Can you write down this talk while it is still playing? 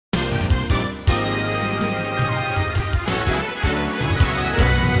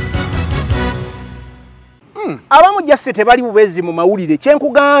abamu jasse tebali bubezi mu mawulire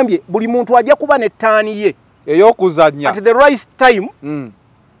kyenkugambye buli muntu ajja kuba n'ettaani ye ey'okuzannya at the right time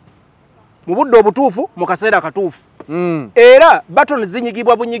mu budde obutuufu mu kaseera akatuufu era batoni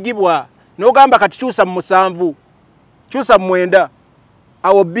zinyigibwa bunyigibwa n'ogamba kati kyusa mu 7 kyusa mu 9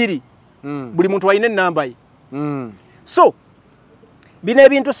 awo 2 buli muntu alina ennamba ye so bino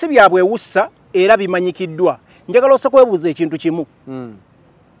ebintu si byabwewussa era bimanyikiddwa njagala ose kwebuuza ekintu kimu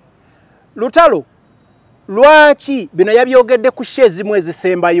Lutalo lwaki bino yabyogedde ku she ezimu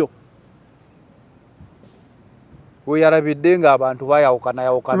ezisembayo weyalabidde ng'abantu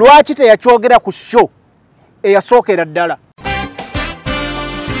bayawukana lwaki teyakyogera ku sho eyasookera ddala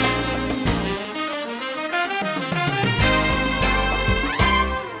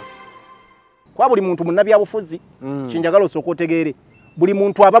kwa buli muntu munnabyabufuzi kinjagala osooka otegeere buli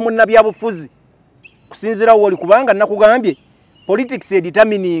muntu aba munnabyabufuzi kusinziira woli kubanga nakugambye politics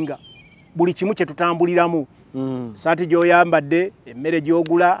editamininga buli kimu kye tutambuliramu saati gy'oyambadde emmere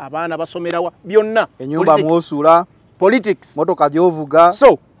gy'ogula abaana basomerawa byonna ennyumba mw'osula politics motoka gy'ovuga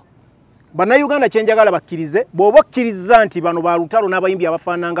so bannayuganda kyenjagala bakkirize bw'oba okkiriza nti bano ba Lutalo n'abayimbi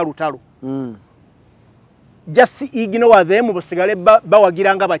abafaananga Lutalo just ignore them basigale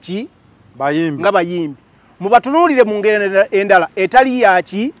bawagira nga baki bayimbi nga bayimbi mubatunuulire mu ngeri endala etali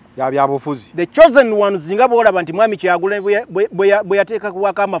yaki ya byabufuzi the chosen ones nga boolaba nti mwami Kyagula bwe yateeka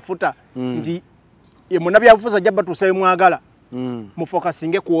kuwaka amafuta nti munnabyabufuzi ajja batuusa mwagala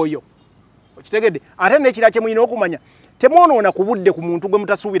mufokasinge ku oyo okitegedde ate n'ekira kye muyina okumanya temwonoona ku budde ku muntu gwe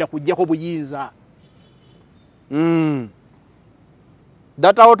mutasuubira kujjako buyinza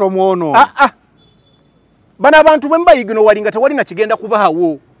datawo tomwono bano abantu bwe mubayigino wali nga tewali na kigenda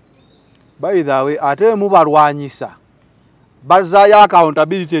kubaawo by the way ate mubalwanyisa bazaayo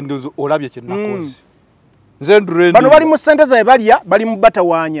accountability endozo olabye kyennakozi nze ndure bano bali mu ssente zaabwe balya bali mu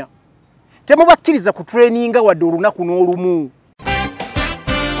batawaanya temubakkiriza ku traininga wadde olunaku n'olumu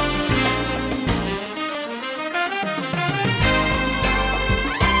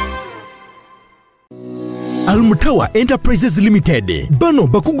Almutawa Enterprises Limited bano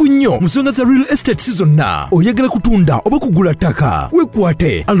bakugu nnyo musonga za real estate zonna oyagala kutunda oba kugula ttaka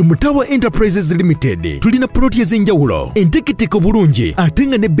wekwate Almutawa Enterprises Limited tulina ploti ez'enjawulo enteketeko bulungi ate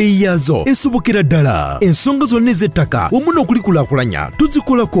nga n'ebbeeyi yaazo esobokera ddala ensonga zonna ez'ettaka wamu n'okulikulaakulanya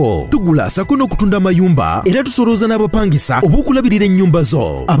tuzikolako tugula sako n'okutunda amayumba era tusolooza n'abapangisa oba okulabirira ennyumba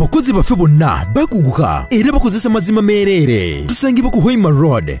zo abakozi baffe bonna bakuguka era bakozesa mazima meereere tusangibwa ku Hoima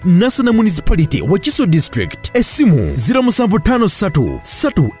Road Nasana Municipality Wakiso District Esimu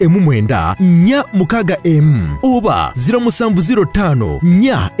 0757 oba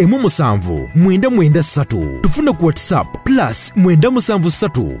 0705 tufuna ku WhatsApp plus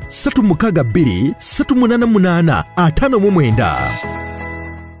 973623888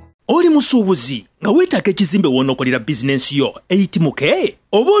 Oli musuubuzi nga weetaaga ekizimbe w'onookolera bizinensi yo eyitimuke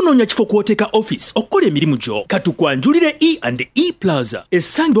oba onoonya kifo kw'oteeka office okukola emirimu gyo katukwanjulire E&E Plaza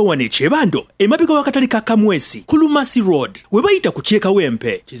essangibwa wano ekyebando emabega w'akatale ka Kamwesi ku Lumasi Road we bayita ku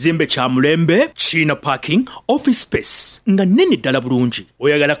Kyekawempe kizimbe kya mulembe kiina parking office space nga nnene ddala bulungi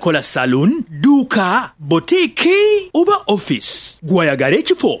oyagala kola saloon duuka boutique oba office gw'ayagala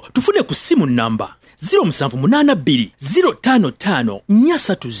ekifo tufune ku simu namba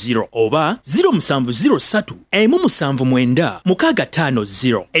 0782055430 oba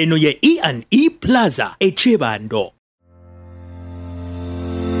 0703 eno ye E&E Plaza ekyebando.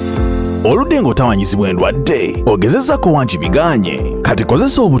 Oludde ng'otawanyizibwa endwadde ogezezzaako wangi biganye kati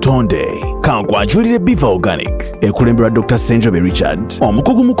kozesa obutonde kankwanjulire Biva Organic ekulemberwa Dr. Senjobe Richard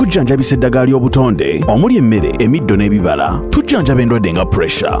omukugu mu kujjanjabisa eddagala ly'obutonde omuli emmere emiddo n'ebibala tujjanjaba endwadde nga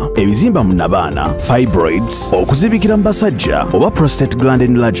pressure ebizimba mu nabaana fibroids okuzibikira mu basajja oba prostate gland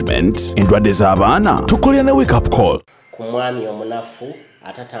enlargement endwadde z'abaana tukolera ne wake up call ku mwami omunafu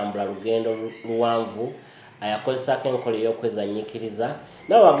atatambula lugendo luwanvu ayakozesako enkola ey'okwezannyikiriza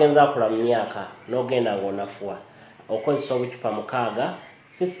nawe wagenza akula mu myaka n'ogenda ng'onafuwa okozesa obucupa 6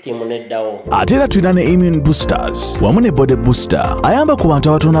 sisitimu neddawo ate era tulina ne immune boosters wamu ne body booster ayamba ku bantu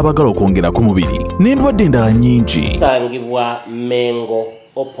abatono abagala okwongera ku mubiri n'endwadde endala nnyingi tusangibwa Mengo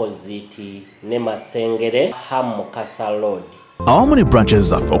opposite ne Masengere Hamukasa Road awamu ne branches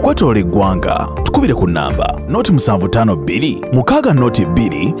zaffe okwetoola eggwanga tukubire ku nnamba noti 752 noti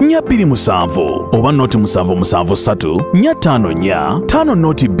 2 oba noti 773 5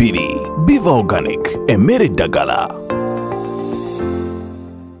 noti 2 Biva Organic emmere eddagala.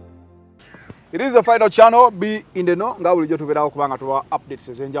 It is the final channel, be in the know, nga bulijjo tubeerawo kubanga tuba updates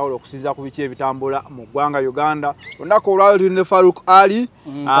ez'enjawulo okusinziira ku biki ebitambula mu ggwanga Uganda. Olunaku olwaliro tulina Faruk Ali.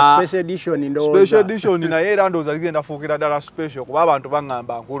 Special edition ndowooza. Special edition naye era ndowooza ligenda fuukira ddala special kuba abantu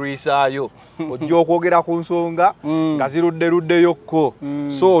baŋŋamba nkulwisaayo. Ojja okwogera ku nsonga nga zirudderuddeyokko.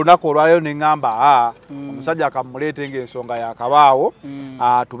 So olunaku olwaliro ne ŋŋamba omusajja akamuleete ng'ensonga yakabaawo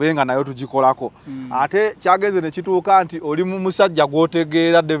tubenga nayo tugikolako. Ate kyagenze ne kituuka nti oli mu musajja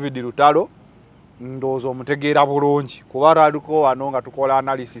gw'otegeera David Lutalo. Ndowooza omutegeera bulungi kuba lwaliko wano nga tukola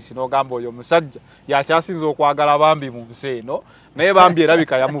analysis n'ogamba oyo omusajja yakyasinza okwagala bambi mu nsi eno naye bambi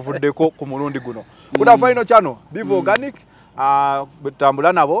erabika yamuvuddeko ku mulundi guno. Kuda final channel Biva Organic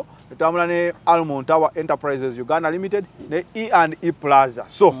betambula nabo betambula ne Almontawa Enterprises Uganda Limited ne E&E Plaza.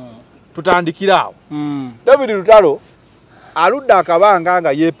 So tutandikira awo. David Lutalo aludde akabanga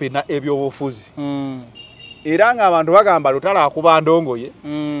nga yeepena ebyobufuzi era nga abantu bagamba Lutalo akuba ndongoye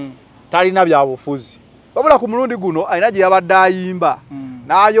talina byabufuzi. Wabula ku mulundi guno alina gye yabadde ayimba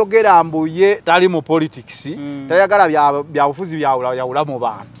n'ayogera mbu ye tali mu politics tayagala byabufuzi byawula mu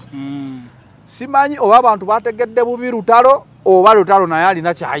bantu. Simanyi oba abantu bategedde bubi Lutalo oba Lutalo naye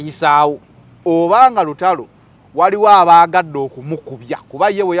alina kyayisaawo oba nga Lutalo waliwo abaagadde okumukubya kuba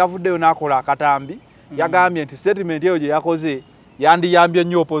ye bwe yavuddeyo n'akola akatambi yagambye nti statement eyo gye yakoze yandiyambye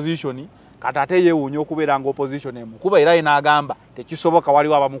nnyo opposition kati ate yeewuunya okubeera nga opposition emu kuba era ye n'agamba tekisoboka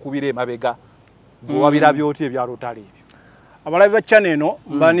waliwo abamukubira emabega bwewabirabye oti ebya Lutalo ebyo. Abalabi ba channel eno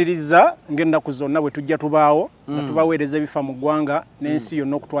mbaniriza ng'ennaku zonna bwe tujja tubaawo nga tubaweereza ebifa mu ggwanga n'ensi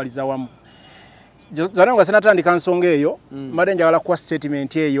yonna okutwaliza wamu. Zano nga sinatandika nsonga eyo mbadde njagala kuwa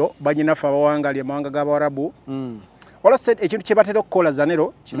statement eyo bannyinaffe abawangalye amawanga g'Abawarabu. Wala ekintu kye batera okukola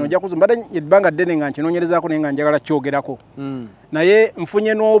Zanero kino nja kuzumba mbadde ebbanga ddene nga nkinoonyerezaako naye nga njagala kyogerako. Naye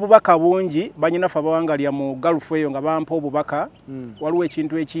nfunye n'obubaka bungi bannyinaffe abawangalya mu galufu eyo nga bampa obubaka waliwo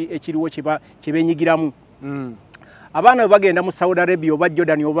ekintu ekiriwo kye beenyigiramu. Abaana bwe bagenda mu Saudi Arabia oba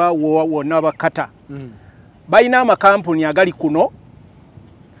Jordan oba wonna aba Qatar balina amakampuni agali kuno.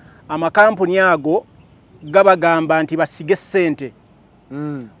 Amakampuni ago gabagamba nti basige ssente.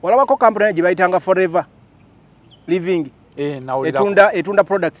 Walabako kampuni gye bayitanga Forever Living etunda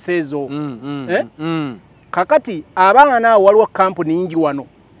products ezo. Kakati abaana waliwo kampuni nyingi wano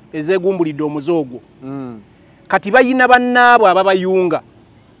ezeegumbulidde omuzoogo. Kati bayina bannaabwe ababayunga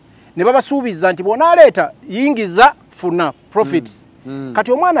ne babasuubiza nti bw'onaaleeta yingiza funa profits.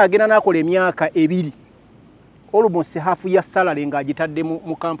 Kati omwana agenda n'akola emyaka 2 almost half ya salary ng'agitadde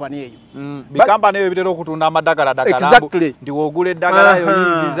mu kampani eyo. Bikampani ebyo bitera okutunda amadagala ndi woogula eddagala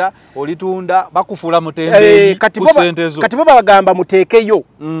yingiza olitunda bakufuula mutembeeyi ku ssente zo. Kati bo bagamba muteekeyo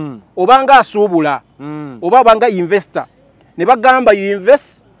obanga asuubula oba obanga investor ne bagamba you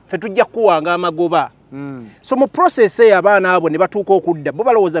invest fe tujja kuwanga amagoba. So mu process eyo abaana abo ne batuuka okudda bo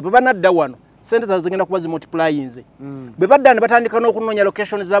balowooza bwe banadda wano sente zaabwe zigenda kuba zimultiplyinze. Bwe badda ne batandika n'okunoonya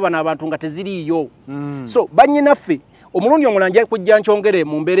location z'abana abantu nga teziriiyo. So bannyinaffe omulundi omulanja kujja nkyongere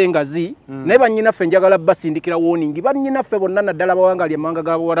mu mbeera engazi naye bannyinaffe njagala basindikira warning bannyinaffe bonna naddala bawangalya amawanga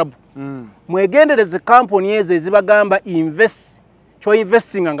g'Abawarabu. Mwegendereze kampuni ezo ezibagamba invest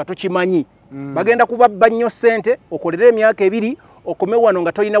kyoinvestinga nga tokimanyi. Bagenda kubabba nnyo ssente okolere emyaka 2 okome wano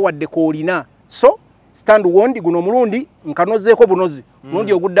nga tolina wadde koolina. So stand wondi guno mulundi nkanozeeko bunozi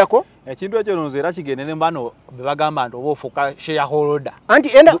mulundi oguddako ekintu ekyo nonze era kigende ne mbano bebagamba nti oba ofuuka shareholder anti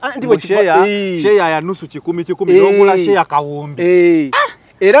share ya nusu 10 n'ogula share kawumbi.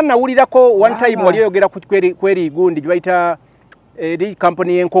 Era nawulirako one time wali oyogera ku kweri gundi gyebayita eri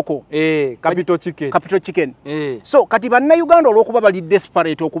company y'enkoko Capital Chicken. So kati bannayuganda olw'okuba bali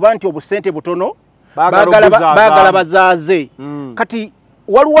desperate okuba nti obusente butono baagala bazaaze. Kati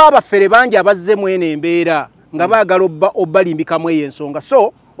waliwo abafere bangi abazze mwene embeera nga baagala obbalimbikamu eyo ensonga.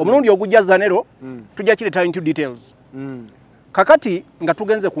 So omulundi ogujja Zanero tujja kireeta into details. Kakati nga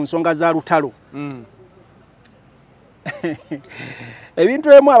tugenze ku nsonga za Lutalo.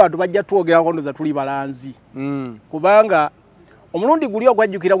 Ebintu emu abantu bajja twogerako ndoza tuli balanzi. Kubanga omulundi guli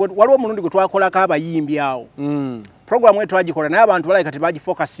ogwajjukira waliwo omulundi gwe twakolako abayimbi awo. Program eyo twagikola naye abantu balabika kati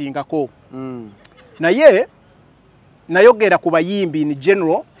bagifocusingako. Naye nayogera ku bayimbi in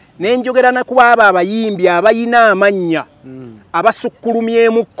general nenjogera na kuba abayimbi abayina amannya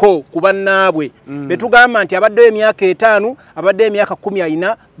abasukkulumyemukko ku bannaabwe betugamba nti abadde emyaka 5 abadde emyaka 10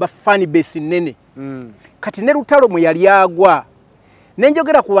 ayina ba fan base nene. Kati ne Lutalo mwe yali agwa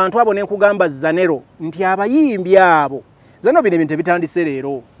nenjogera ku bantu abo nenkugamba Zanero nti abayimbi abo Zano bino ebintu bitandise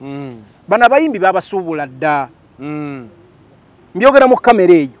leero. Bana abayimbi babasuubula dda. Mbyogera mu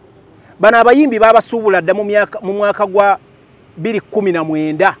kamera eyo. Bana abayimbi babasuubula dda mu mwaka gwa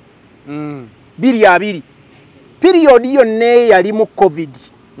 2019. 2020. Period yonna yali mu COVID.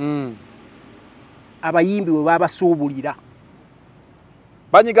 abayimbi we babasuubulira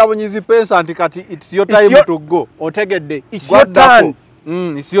banyigabunyizi pensa nti kati it's your time to go otegedde it's your turn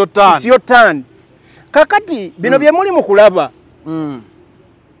it's your turn it's your turn kakati bino bye muli mu kulaba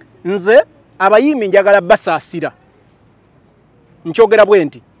nze abayimbi njagala basaasira nkyogera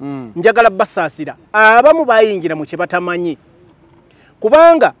bwenti njagala basaasira abamu bayingira mu kye batamanyi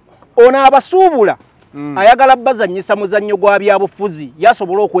kubanga ono abasuubula ayagala bazannyisa muzannyo gwa byabufuzi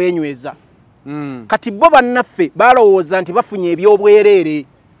yasobola okwenyweza kati bo bannaffe balowooza nti bafunye ebyobwereere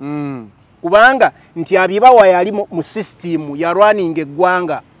kubanga nti abibawa yali mu sisitimu ya running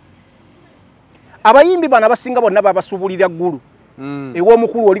eggwanga abayimbi bano abasinga bonna babasuubulira ggulu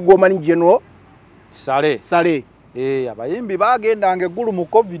ew'omukulu oli gwomanyi General Sale abayimbi bagendanga eggulu mu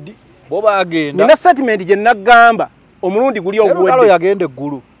covid bo bagenda nina statement gye nagamba omulundi guli ogwedde yagenda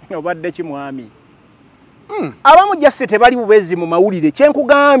eggulu obadde ki mwami abamu jasse tebali bubezi mu mawulire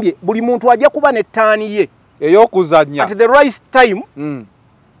kyenkugambye buli muntu ajja kuba n'ettaani ye ey'okuzannya at the right time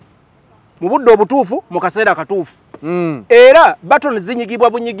mu budde obutuufu mu kaseera akatuufu era baton zinyigibwa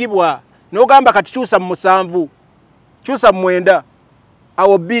bunyigibwa n'ogamba kati kyusa mu 7 kyusa mu 9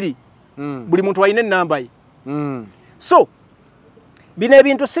 awo 2 buli muntu alina ennamba ye so bino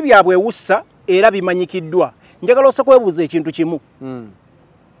ebintu si byabwewussa era bimanyikiddwa njagala ose kwebuuza ekintu kimu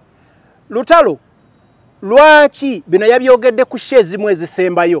Lutalo lwaki bino yabyogedde ku show ezimu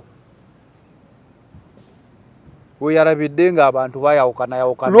ezisembayo weyalabidde nga abantu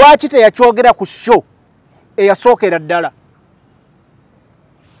bayawukana lwaki teyakyogera ku show eyasookera ddala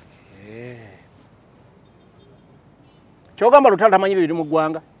kyogamba Lutalo tamanyi biri mu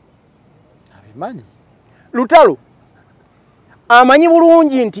ggwanga abimanyi Lutalo amanyi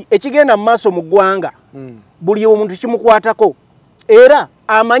bulungi nti ekigenda mu maaso mu ggwanga buli omuntu kimukwatako era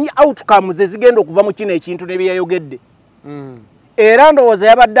amanyi outcomes ezigenda okuva mu kino ekintu ne byayogedde era ndowooza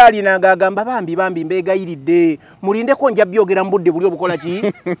yabadde alina agagamba bambi mbeegayiridde mulindeko nja byogera mu budde buli obukola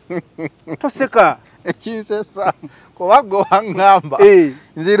ki toseka ekinsesa kuba gwe waŋŋamba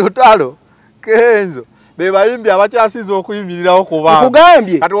nti Lutalo Kenzo be bayimbi abakyasinza okuyimirirawo ku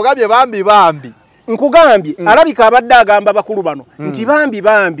bambi kati ogambye bambi nkugambye alabika abadde agamba bakulu bano nti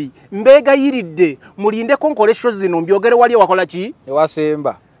bambi mbeegayiridde mulindeko nkole show zino mbyogere wali wakola ki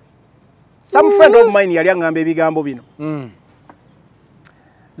ewasemba some friend of mine yali angamba ebigambo bino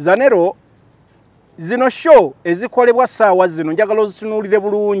Zanero zino show ezikolebwa saawa zino njagala ozitunuulire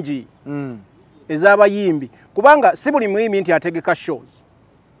bulungi ez'abayimbi kubanga si buli muyimbi nti ategeka shows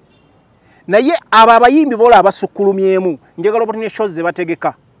naye abo abayimbi bola abasukkulumyemu njagala obutunye shows ze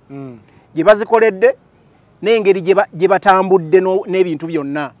bategeka gye bazikoledde n'engeri gye batambudde n'ebintu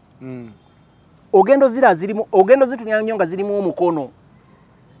byonna ogendo zitunya nnyo nga zirimu omukono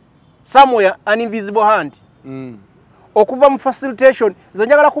somewhere an invisible hand okuva mu facilitation ze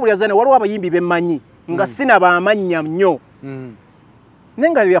njagala kubulya zane waliwo abayimbi bemmanyi nga sina bamanya nnyo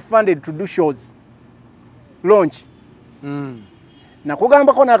nenga they are funded to do shows launch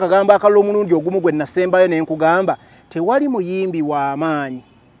nakugambako n'akagamba akalala omulundi ogumu gwe nasembayo ne nkugamba tewali muyimbi wa maanyi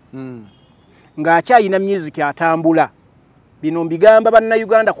ng'akyayina music atambula bino mbigamba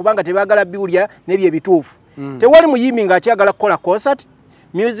bannayuganda kubanga tebaagala biwulya n'ebyo ebituufu tewali muyimbi ng'akyagala kukola concert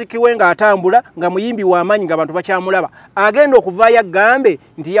music we ng'atambula nga muyimbi w'amaanyi ng'abantu bakyamulaba agenda okuvaayo agambe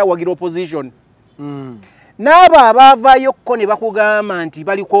nti yawagira opposition n'abo abaavaayokko ne bakugamba nti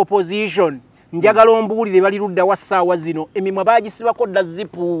bali ku opposition njagala ombuulire bali ludda wa ssaawa zino emimwa baagisibako dda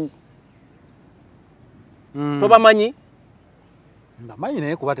zipu tobamanyi mbamanyi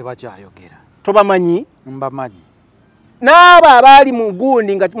naye kuba tebakyayogera tobamanyi mbamanyi n'abo abaali mu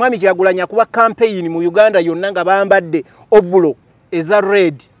gundi nga mwami Kyagulanyi akuba campaign mu Uganda yonna nga bambadde ovulo eza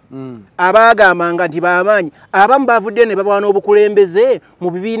red abagambanga nti bamaanyi abamu bavuddeyo ne babawa n'obukulembeze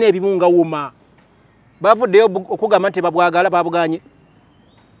mu bibiina ebimu nga wuma bavuddeyo okugamba nti babwagala babuganye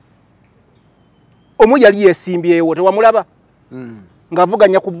omu yali yeesimbyewo tewamulaba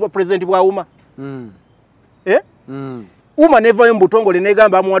ng'avuganya ku pulezidenti bwa wuma wuma nevayo mu butongole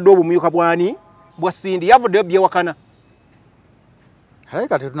negamba amuwadde obumyuka bwani bwa Sindi yavuddeyo byewakana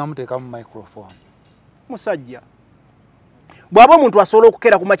alabika tetunamuteeka mu microphone musajja bw'aba omuntu asobola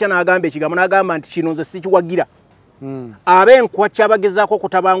okukera ku makya n'agamba ekigambo n'agamba nti kino nze sikiwagira ab'enkwakya bagezaako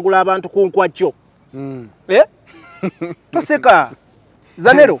okutabangula abantu ku nkwakyo toseka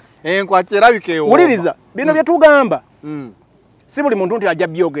Zanero enkwakya erabika ewooma wuliriza bino bye tugamba si buli muntu nti ajja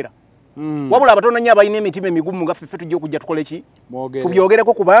byogera wabula abatono nnyo abalina emitima emigumu nga ffe tujja okujja tukole ki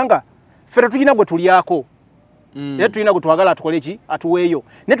tubyogereko kubanga ffe tetulina gwe tulyako era tulina gwe twagala atukole ki atuweeyo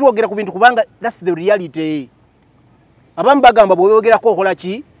ne twogera ku bintu kubanga that's the reality abamu bagamba bw'oyogerako okola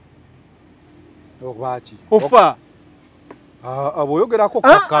ki obaaki ofa Bw'oyogerako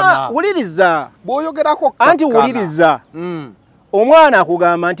kakkana. Wuliriza. Bw'oyogerako kakkana. Anti wuliriza. Omwana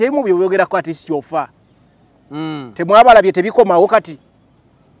akugamba nti ebimu byoyogerako ati si kyofa. Temwabalabye tebikomawo kati.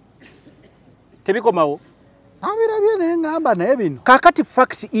 Tebikomawo. Abirabye naye ngamba naye bino. Kakati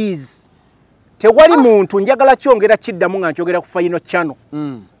fact is tewali muntu njagala kyongera kiddamu nga nkyogera ku Final Channel.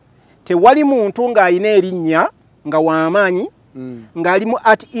 Tewali muntu ng'ayina erinnya nga w'amaanyi ng'ali mu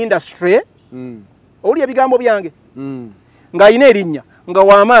art industry. Owulya ebigambo byange. Ng'ayina erinnya nga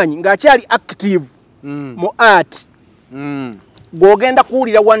w'amaanyi ng'akyali active mu art. Gw'ogenda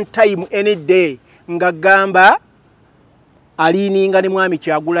kuwulira one time any day nga gamba aliininga ne Mwami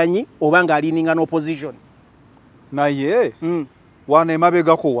Kyagulanyi oba nga aliininga n'opposition. Naye wana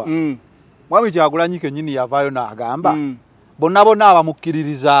emabega kuwa Mwami Kyagulanyi kennyini yavaayo n'agamba bonna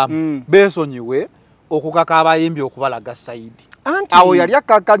abamukkiririzaamu beesonyiwe okukaka abayimbi okubalaga sayidi. Awo yali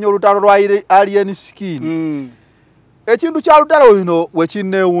akkakkanya olutalo lwa Alien Skin. Ekintu kya Lutalo bino we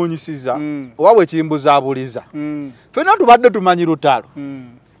kinneewuunyisiza oba we kimbuzaabuliza. Ffenna tubadde tumanyi Lutalo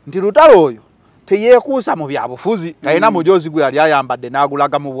nti Lutalo oyo teyeekuusa mu byabufuzi alina mujozi gwe yali ayambadde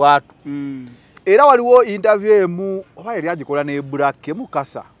n'agulaga mu bwatu. Era waliwo interview emu oba yali agikola ne Brake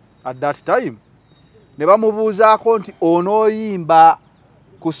Mukasa at that time ne bamubuuzaako nti onooyimba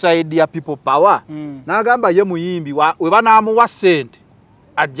ku side ya people power n'agamba ye muyimbi we banaamuwa ssente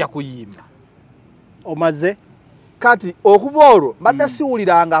ajja kuyimba. Omaze kati okuva olwo mbadde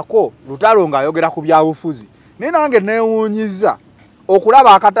siwulirangako Lutalo ng'ayogera ku byabufuzi naye nange neewuunyiza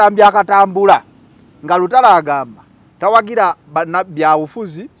okulaba akatambi akatambula nga Lutalo agamba tawagira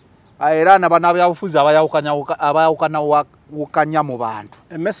byabufuzi era n'abannabyabufuzi abayawukanya mu bantu.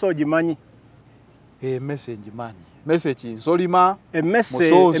 Emmese ogimanyi? Emmese ngimanyi. Emmese kinsolima.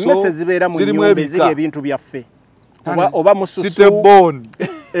 Emmese zibeera mu nnyumba eziri ebintu byaffe. Oba mususu. Siteboni.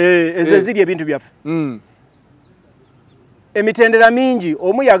 Ezo eziri ebintu byaffe. Emitendera mingi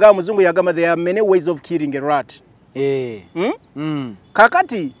omuyaga muzungu yagamba there are many ways of killing a rat.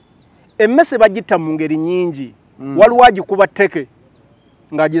 Kakati emmese bagitta mu ngeri nyingi. Waliwo agikuba tteke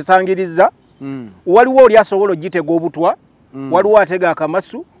ng'agisangiriza. Waliwo oli asobola ogitega obutwa. Waliwo atega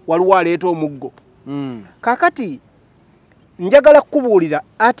akamasu. Waliwo aleeta omuggo. Kakati njagala kubuulira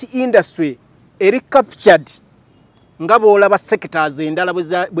art industry eri captured nga boolaba sectors endala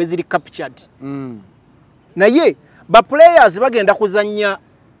bwe ziri captured. Naye ba players bagenda kuzannya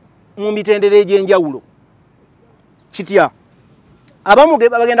mu mitendera egy'enjawulo. Kitya abamu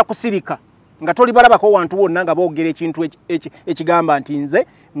bagenda kusirika nga toli balabako wantu wonna nga boogera ekintu ekigamba nti nze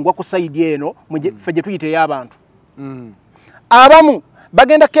ngwa ku side eno ffe gye tuyita ey'abantu. Abamu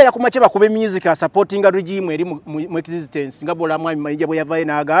bagenda kera ku makye bakube music a supporting regime eri mu existence nga bola Mwami Mayinja bwe yavaayo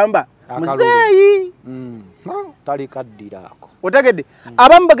n'agamba muzeeyi tali kaddiraako. Otegedde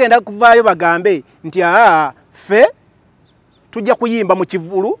abamu bagenda kuvaayo bagambe nti ffe tujja kuyimba mu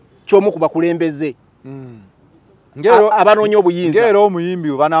kivulu ky'omu ku bakulembeze abanoonya obuyinza. Ng'era omuyimbi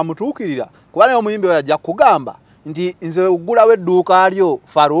we banaamutuukirira kuba naye omuyimbi we yajja kugamba nti nze ogulawo edduuka lyo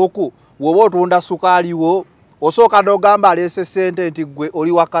Faruuku woba otunda sukaali wo osooka n'ogamba aleese ssente nti gwe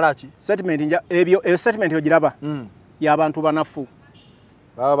oli wakalaki. Settlement eyo settlement ogiraba y'abantu banafu.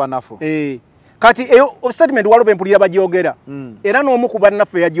 Baba banafu. Kati eyo settlement walobe mpulira bagyogera era n'omu ku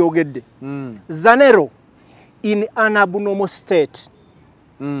bannaffe yagyogedde. Zanero in an abnormal state.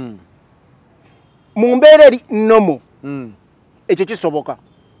 Mu mbeera eri normal ekyo kisoboka.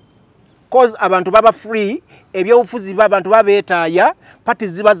 Cause abantu baba free ebyobufuzi abantu babeetaaya pati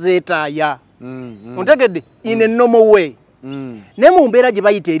ziba zeetaaya. Ontegedde in a normal way. Ne mu mbeera gye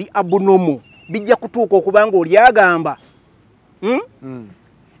bayita eri abnormal bijja kutuuka okuba nga oli agamba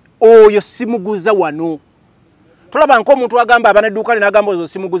oyo simuguza wano. Tolaba nk'omuntu agamba abanedduuka n'agamba ozo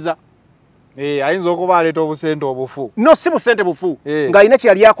simuguza. Ayinza okuba aleeta obusente obufu. No si busente bufu ng'alina kye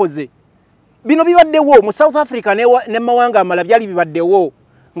yali akoze. Bino bibaddewo mu South Africa ne mawanga amala byali bibaddewo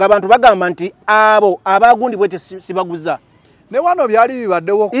ng'abantu bagamba nti abo abagundibwe sibaguza. Ne wano byali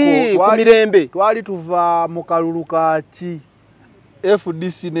bibaddewo ku mirembe. Twali tuva mu kalulu kaaki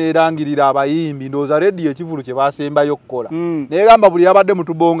FDC n'erangirira abayimbi ndowooza rediyo ekivulu kye baasembayo okukola. Neegamba buli yabadde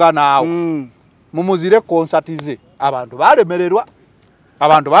mutubonga naawe mumuzire konsati ze abantu baalemererwa.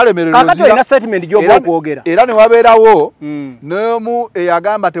 Kakati olina statement gy'oba okwogera. Era ne wabeerawo n'omu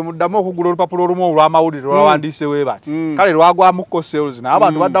eyagamba temuddamu okugula olupapula olumu olw'amawulire lwawandiise we bati. Kale lwagwamukko sales naye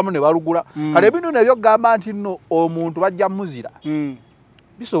abantu baddamu ne balugula. Kale ebintu nebyo gamba nti nno omuntu bajja muzira.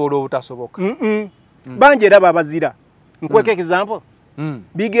 Bisobola obutasoboka. Bangi era babazira. Nkweka example.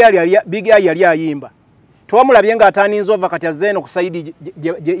 Big Eye yali ayimba. Twamulabye ng'ataaninze ova kati azzeeno ku sayidi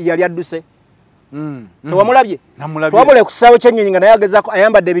yali adduse. Tewamulabye? Twabule kusaawe kyennyinyi nga naye agezaako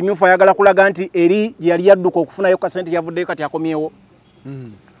ayambadde ebimyufu ayagala kulaga nti eri gye yali yadduka okufunayo kasente yavuddeyo kati akomyewo.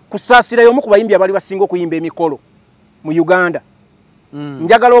 Kusaasira y'omu ku bayimbi abali basinga okuyimba emikolo mu Uganda.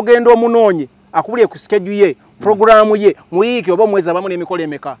 Njagala ogenda omunoonye akubulye ku schedule ye, programu ye, mu wiiki oba omwezi abamu n'emikolo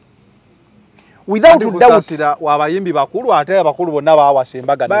emeka. Without doubt wabayimbi bakulu ate abakulu bonna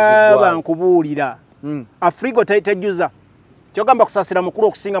bawasembaganizibwa. Baba nkubuulira. Afrigo tejjuza. Kyogamba kusaasira mukulu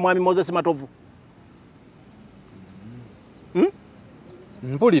okusinga mwami Moses Matovu.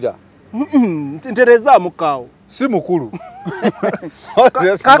 Mpulira. Ntereza mukaawo. Si mukulu.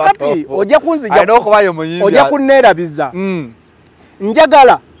 Kakati ojja kunzija. Ayina okubayo muyimbi. Ojja kunneerabiza.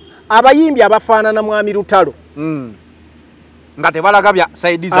 Njagala abayimbi abafaanana mwami Lutalo. Nga tebalaga bya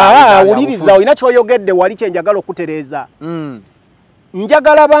side za. Uliriza olina kyoyogedde wali kye njagala okutereeza.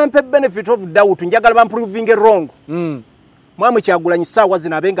 Njagala bampe benefit of doubt, njagala bamproving wrong. Mwami Kyagulanyi ssaawa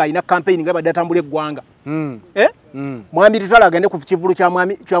zino abenga alina campaign nga badde atambula eggwanga. Mwami Lutalo agende ku kivulu kya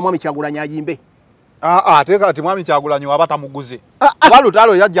mwami Kyagulanyi ayimbe. Ate kati mwami Kyagulanyi waba tamuguze.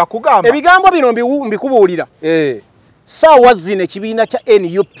 Lutalo yajja kugamba. Ebigambo bino mbikubuulira. Ssaawa zino ekibiina kya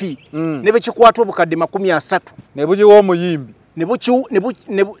NUP ne bekikwata obukadde 30. Ne bugiwa omuyimbi. Ne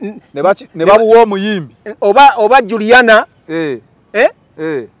babuwa omuyimbi. Oba Juliana.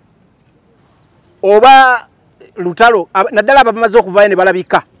 Oba Lutalo naddala abamaze okuvaayo ne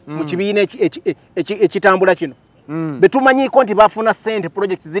balabika mu kibiina ekitambula kino. Betumanyiiko nti bafuna ssente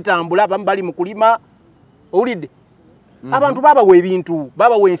projects zitambula, abamu bali mu kulima. Owulidde? Abantu babawa ebintu,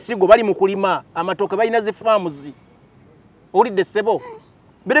 babawa ensigo, bali mu kulima, amatooke balina zi farms. Owulidde ssebo?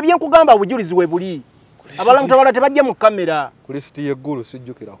 Bere byenkugamba obujulizi we buli. Abantu abala tebajja mu kamera. Ku listi y'eggulu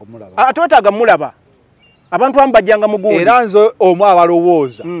sijjukira kumulaba. Atwetaaga mulaba. Abantu abamu bajjanga mu gundi. Era nze omu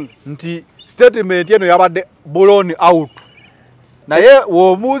abalowooza nti statement eno yabadde blown out. Naye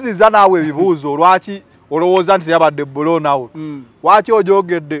w'omuuziza naawe ebibuuzo lwaki olowooza nti yabadde blown out. Lwaki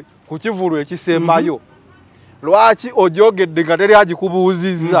ogyogedde ku kivulu ekisembayo? Lwaki ogyogedde nga teri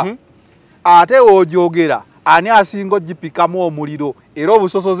agikubuuzizza? Ate ogyogera ani asinga ogipikamu omuliro era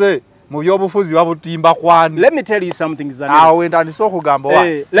obusosoze mu byobufuzi babutimba kwani? Let me tell you something, Zanero. Awe ntandise okugamba wa.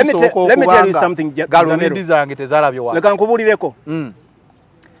 Let me tell you something, Zanero. Zange tezalabye wa. Leka nkubuulireko.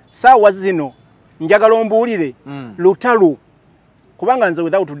 Saawa zino njagala ombuulire Lutalo. Kubanga nze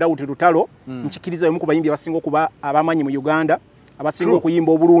without doubt Lutalo nkikiriza omu ku bayimbi abasinga okuba abamanyi mu Uganda, abasinga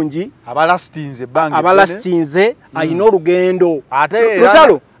okuyimba obulungi, abalastinze ayina olugendo. Ate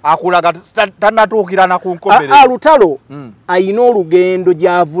Lutalo akulaga tanatuukira na ku nkomerero. Lutalo ayina olugendo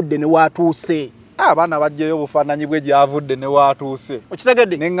gy'avudde ne watuuse. Abaana bajjeyo obufaananyi bwe gy'avudde ne watuuse.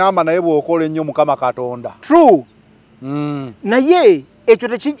 Okitegedde? Ne ngamba naye bw'okola ennyo Mukama Katonda. True. Naye ekyo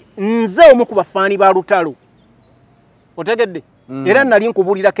nze omu ku bafaani ba Lutalo. Otegedde? Era nali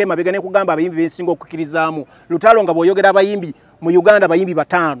nkubuulirako emabega ne kugamba abayimbi bensinga okukkirizaamu. Lutalo nga bw'oyogera abayimbi mu Uganda bayimbi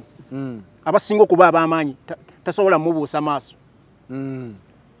 5 abasinga okuba ab'amaanyi tasobola mubuusa maaso.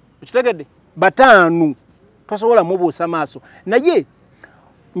 Okitegedde? 5 tasobola mubuusa maaso. Naye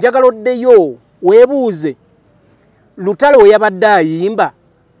njagala oddeyo weebuuze Lutalo we yabadde ayimba,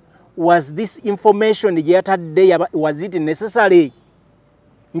 was this information gye yatadde was it necessary?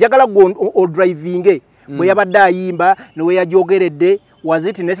 Njagala o driving bwe yabadde ayimba newe yajogeredde, was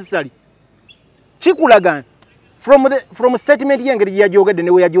it necessary? Kikulaga from statement yengeri yajogedde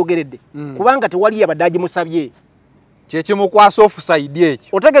newe yajogeredde kubanga tewali yabadde agimusabye. Kyekimukwasa offside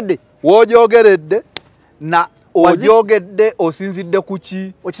ekyo. Otegedde? W'ojogeredde na ojogedde osinzidde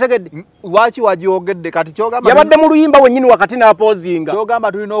kuki? Okitegedde? Lwaki wajogedde kati kyogamba yabadde mu luyimba wennyini wakati n'apoozinga.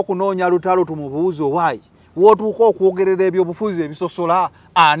 Kyogamba tulina okunoonya Lutalo tumubuuze why wootuuka okwogerera ebyobufuzi ebisosola,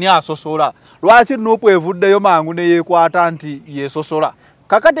 ani asosola? Lwaki Nuupu evuddeyo mangu ne yeekwata nti yeesosola?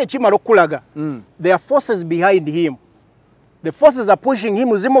 Kakati ekimala okulaga there are forces behind him. The forces are pushing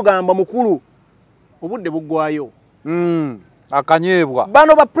him. Zimugamba mukulu obudde buggwayo. Akanyeebwa.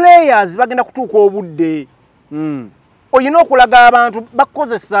 Bano ba players bagenda kutuuka obudde. Oyina okulaga abantu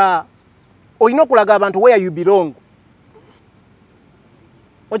bakozesa. Oyina okulaga abantu where you belong.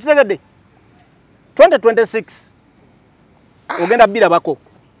 Okitegedde? 2026 ogenda bbira bako.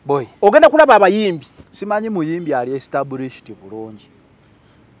 Boy. Ogenda kulaba abayimbi. Simanyi muyimbi ali established bulungi.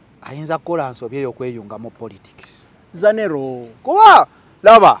 Ayinza kukola nsobyeyo okweyunga mu politics. Zanero. Kuba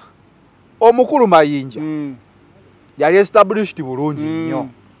laba omukulu Mayinja yali established bulungi nnyo.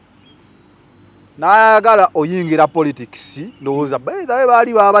 Nayagala oyingira politics ndowooza bae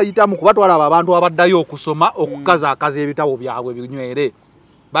baali babayitamu kuba twalaba abantu abaddayo okusoma okukazaakaza ebitabo byabwe binywere.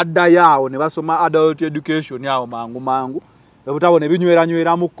 Baddayo awo ne basoma adult education awo mangu ebitabo ne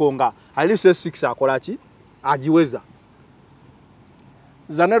binywera mukko nga ali 6 akola ki agiweza.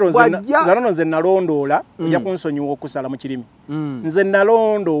 Zanero nze nalondoola ojja kunsonyiwa okusala mu kirimi. Nze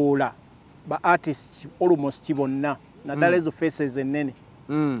nalondoola ba artists almost bonna naddala ezo faces ennene.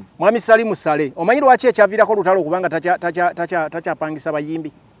 Mwami Sali Musale omanyi lwaki ekyaviirako Lutalo kubanga takyapangisa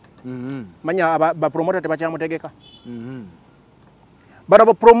bayimbi. Manya ba promoter tebakyamutegeka. Bano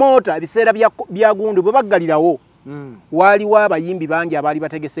ba promoter ebiseera bya Gundu bwe baggalirawo waaliwo abayimbi bangi abaali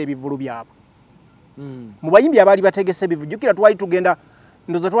bategese ebivulu byabwe. Mu bayimbi abaali bategese ebivulu jjukira twali tugenda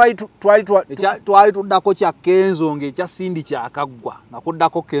ndoza twali tuddako kya Kenzo ng'ekya Sindi kyakaggwa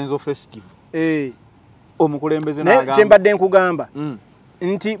nakuddako Kenzo Festival. Omukulembeze n'agamba kye mbadde nkugamba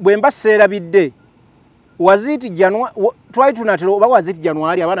nti bwe mbaseera bidde waziti January twali tunatero oba waziti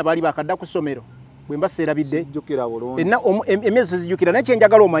January abaana baali bakadda ku ssomero bwe mbaseera bidde jjukira bulungi emyezi zijjukira naye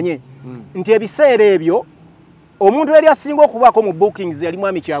kyenjagala omanye nti ebiseera ebyo omuntu yali asinga okubaako mu bookings yali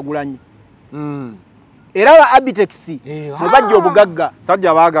Mwami Kyagulanyi. Era aba Abitex mwe bajja obugagga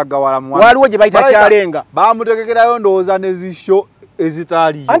sajja bagagga waliwo gye bayita Kyalenga bamutegekerayo ndowooza n'ezisho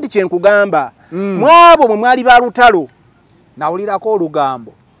ezitaaliyo. Anti kyenkugamba mwabo mwe mwali ba Lutalo nawulirako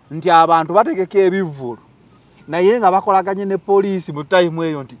olugambo nti abantu bategeka ebivvulu naye nga bakolaganye ne poliisi mu time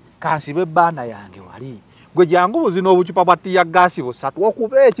eyo nti kansibe banda yange wali gwe jangu buzina obucupa bwa tiya gaasi busatu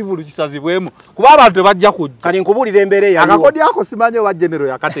okuba ekivulu kisazibwemu kuba abantu tebajja kujja. Kati nkubuulira embeera eyaliwo akakodi ako simanyi oba genero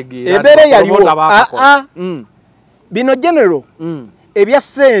yakategeera embeera eyaliwo bino genero ebya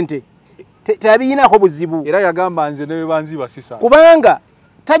ssente tebiyinako buzibu era yagamba nze ne bebanziba sisa kubanga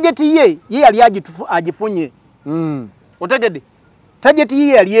tageti ye yali agifunye. Otegedde tageti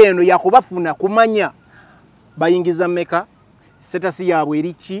ye yali eno yakubafuna kumanya bayingiza mmeka setasi yaabwe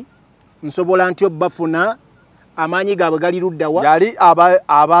eriki nsobola ntyo bafuna amaanyi gaabwe gali luddawa yali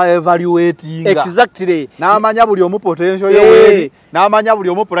aba evaluating exactly n'amanya buli omu potential yewe n'amanya buli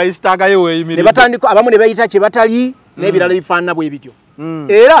omu price tag yewe eyimira ne batandika abamu ne bayita kye batali n'ebirala bifaanana bwe bityo.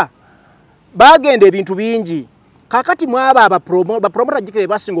 Era bagenda ebintu bingi kakati mwaba abapromota jikire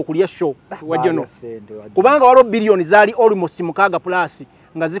basinga okulya show wajono kubanga waliwo billion zaali almost 6 plus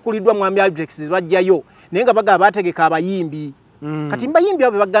nga zikuliddwa Mwami Abitex bajjayo naye nga baga bategeka abayimbi. Kati mbayimbi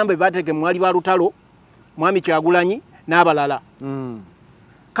abo bagamba bategeke mwali ba Lutalo Mwami Kyagulanyi n'abalala.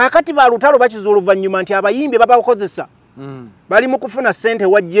 Kakati ba Lutalo bakiza oluvannyuma nti abayimbi babakozesa bali mu kufuna ssente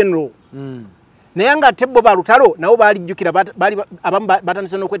wa general. Naye nga tebbo ba Lutalo nabo baalijjukira abamu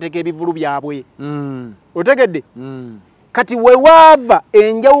batandise n'okweteeka ebivulu byabwe. Otegedde kati we waava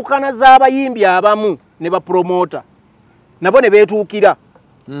enjawukana z'abayimbi abamu ne bapromota nabo ne beetuukira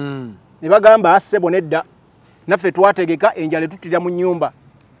ne bagamba assebo nedda naffe twategeka enjala tutira mu nnyumba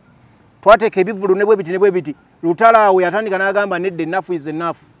twateeka ebivulu ne bwe biti Lutalo awe yatandika n'agamba nedda ennafu is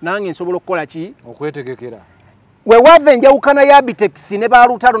enough nange nsobola okukola ki okwetegekera. We waava enjawukana ya Bitex ne ba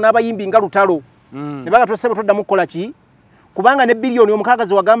Lutalo n'abayimbi nga Lutalo ne baga tosebo toddamu kukola ki kubanga ne billioni omukaaga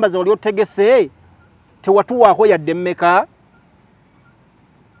ze wagamba ze oli otegese tewatuwaako yadde mmeka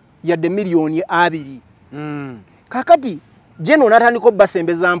yadde miliyoni 2. Kakati jeno natandika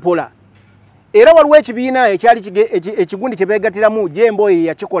obbasembeza mpola era waliwo ekibiina ekyali ekigundi kye beegatiramu Jembo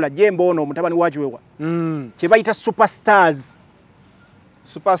yakikola Jembo ono omutabani wakiwewa kye bayita superstars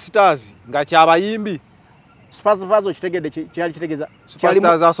nga kyabayimbi Superstars okitegedde kyali kitegeza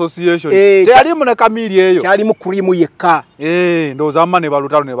Superstars Association teyali mu ne kamiri eyo kyali mu kurimu yekka ndowooza mma ne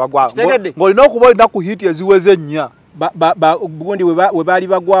balutalo ne bagwa ng'olina okuba olina ku hiti eziweze nnya gundi we baali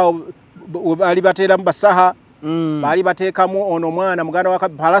bagwa we baali bateeramu basaha baali bateekamu ono omwana muganda wa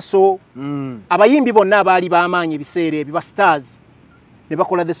Palaso abayimbi bonna abaali b'amaanyi ebiseera ebyo ba stars ne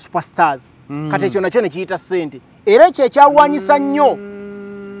bakola the superstars kati ekyo nakyo ne kiyita ssente era ekyo ekyalwanyisa nnyo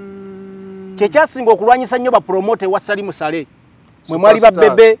kyekyasinga okulwanyisa nnyo bapromote wa Sali Musale mwe mwali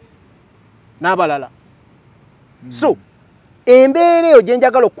babebe n'abalala. So embeera eyo gye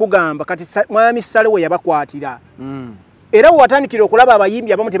njagala okugamba kati Mwami Sale we yabakwatira era watandikira okulaba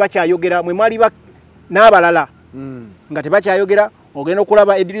abayimbi abamu tebakyayogera mwe mwali n'abalala nga tebakyayogera ogenda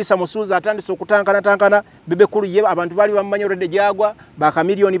okulaba Idrisa Musuuza atandise okutankana bebe kulu ye abantu bali bamumanyi olwedde gyagwa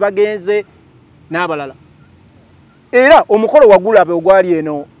bakamiliyoni bagenze n'abalala. Era omukolo wagulabe ogwali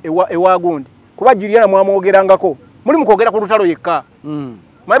eno ewa Gundi kuba Juliana mwamwogerangako muli mukwogera ku Lutalo yekka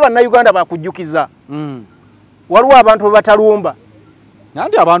mayiba na Uganda bakujjukiza waliwo abantu be batalumba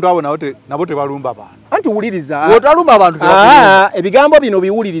nanti abantu abo nabo tebalumba abantu anti wuliriza otalumba abantu ebigambo bino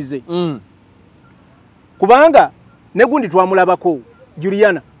biwulirize kubanga ne Gundi twamulabako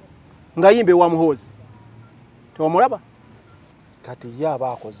Juliana nga yimbe wa Muhozi tewamulaba kati ye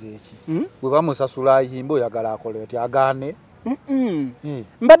aba akoze eki bwe bamusasula yimbo oyagala akole ati agaane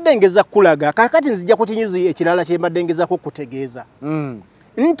mbadde ngeza kulaga kakati nzijja ku kinyuzi ekirala kye mbadde ngezako kutegeeza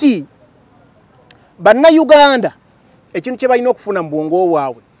nti banna Uganda ekintu kye balina okufuna mu bwongo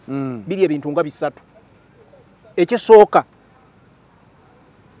bwabwe biri ebintu nga bisatu. Ekisooka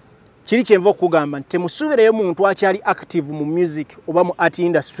kiri kyenva okugamba nti temusuubireyo muntu akyali active mu music oba mu art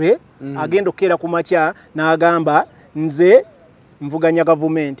industry agenda okukeera ku makya n'agamba nze nvuganya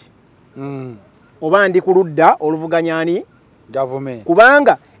gavumenti oba ndi ku ludda oluvuganyani government,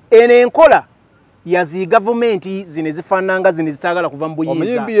 kubanga eno enkola yazi gavumenti zine zifaananga zine zitagala kuva mu buyinza.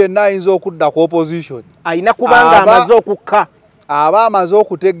 Omuyimbi yenna ayinza okudda ku opposition ayina kubanga amaze okukka, aba amaze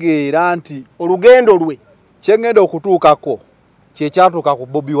okutegeera nti olugendo lwe kyengenda okutuukako kyekyatuuka ku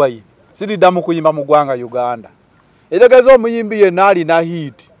Bobi Wine, siriddamu kuyimba mu ggwanga Uganda. Etegeeza omuyimbi yenna alina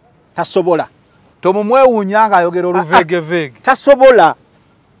hit tasobola, tomumwewuunya ng'ayogera oluvegevege, tasobola,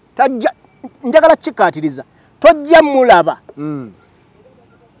 tajja, njagala kikaatiriza, tojja mulaba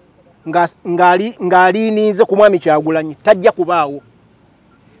ng'aliinize ku mwami Kyagulanyi, tajja kubaawo.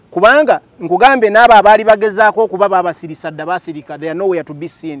 Kubanga nkugambe n'abo abaali bagezaako okuba babasirisa dda basirika, they are nowhere to be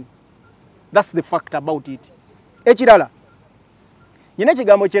seen. That's the fact about it. Ekirala nyina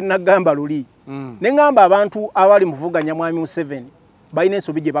ekigambo kye nagamba luli ne ngamba abantu abali muvuganya mwami Museveni balina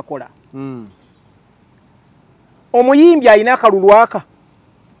ensobi gye bakola. Omuyimbi alina akalulu aka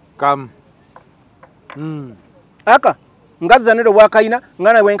aka ngazanero bwakayina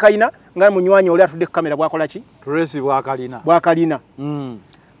ngana bwenkayina ngana munywanyi oli atudde ku kamera bwakola ki Tracy bwakalina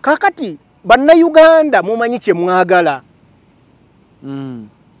kakati bannayuganda mumanyi kye mwagala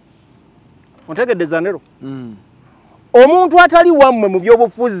ontegedde zanero omuntu atali wammwe mu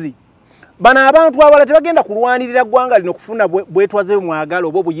byobufuzi bano abantu abala tebagenda kulwanirira ggwanga lino kufuna bwetwaze mwagala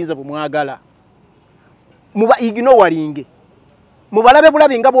oba obuyinza bumwagala muba ignoringe mubalabe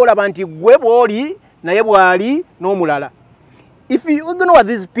bulabi nga bwolaba nti gwe bwoli naye bwali n'omulala. If you ignore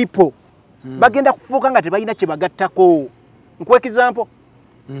these people bagenda kufuuka nga tebalina kye bagattako. Nkuwa example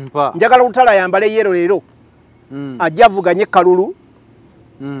njagala Lutalo yambale yero leero ajja avuganye kalulu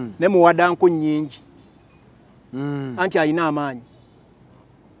ne muwadanku nnyingi anti alina amaanyi.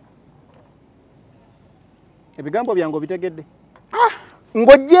 Ebigambo byange bitegedde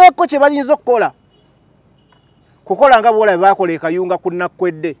ng'oggyeko kye bayinza okukola kukola nga bwolaba baakola ekayunga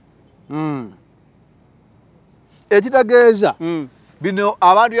kunnakwedde. Ekitegeeza bino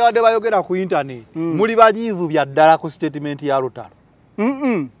abantu yabadde bayogera ku internet muli bajiivu bya ddala ku statement ya Lutalo.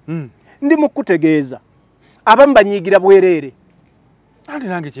 Ndi mu kutegeeza abamu banyiigira bwereere anti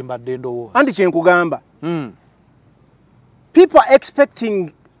nange kye mbadde ndowooza anti kye nkugamba people are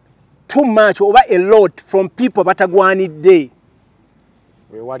expecting too much oba a lot from people batagwanidde.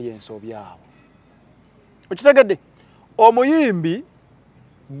 Wewali ensobi awo okitegedde omuyimbi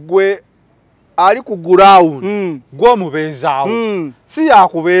gwe ali ku ground gw'omubeezaawo si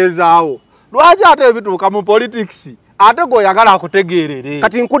yakubeezaawo lwaki ate ebituuka mu politics ate gweoyagala akutegeerere.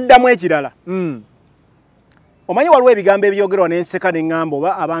 Kati nkuddamu ekirala omanyi waliwo ebigambo ebyogerwa n'enseka n'eŋŋamba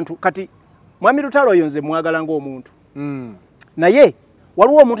oba abantu kati mwami Lutalo oyo nze mwagala ng'omuntu naye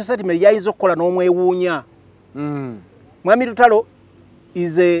waliwo omuntu statement yayinza okukola n'omwewuunya. Mwami Lutalo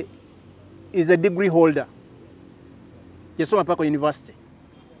is a degree holder yasoma paka university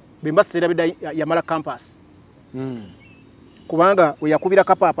bemba serabida yamala campus kubanga we yakubira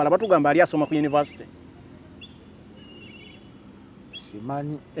kapapala batugamba ali asoma ku university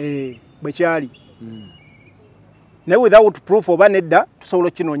simanyi bwekyali naye without proof oba nedda tusobola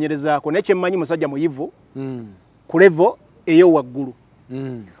okukinoonyerezaako naye kyemmanyi musajja muyivu ku level eyo waggulu.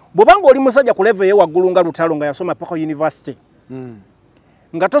 Bw'obanga oli musajja ku level eyo waggulu nga Lutalo nga yasoma paka university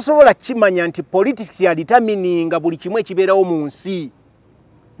nga tosobola kimanya nti politics ya determininga buli kimu ekibeerawo mu nsi.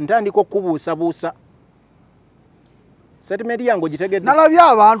 Ntandika okubuusabuusa statement yange ogitegedde. Nalabye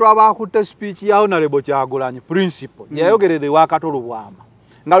abantu abakutte speech ya Honorable Kyagulanyi principle yayogerere wa Katolo Bwama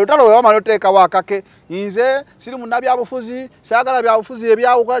nga Lutalo we wamala oteekawo akake nze siri munnabyabufuzi saagala byabufuzi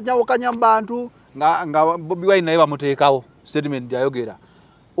ebyawukanya mu bantu nga Bobi Wine naye bamuteekawo statement yayogera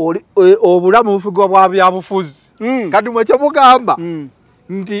obulamu bufugibwa bwa byabufuzi kati mwe kyemugamba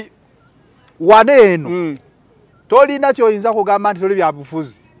nti wane eno tolina kyoyinza kugamba nti toli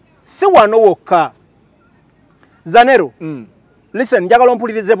byabufuzi. Si wano wokka Zanero listen njagala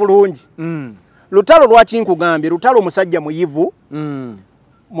ompulirize bulungi Lutalo lwaki nkugambye Lutalo musajja muyivu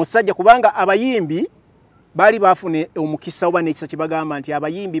musajja kubanga abayimbi bali bafune omukisa oba n'ekisa kibagamba nti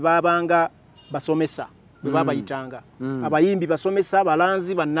abayimbi babanga basomesa bwe babayitanga abayimbi basomesa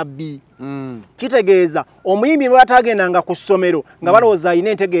balanzi bannabbi kitegeeza omuyimbi batagendanga ku ssomero nga balowooza alina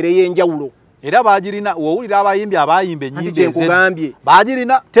entegeero ey'enjawulo era bagirina wowulira abayimbi abayimba ennyimba enkugambye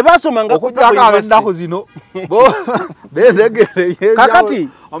bagirina tebasomanga okujjako ennaku zino bentegere kakati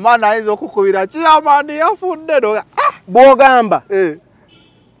omwana ayinza okukubira kiyamani yafudde no bw'ogamba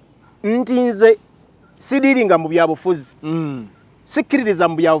nti nze sidiringa mu byabufuzi sikkiririza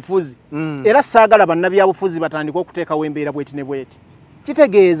mu byabufuzi era saagala bannabyabufuzi batandika okuteekawo embeera bweti ne bweti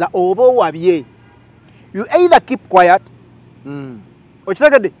kitegeeza oba owabye you either keep quiet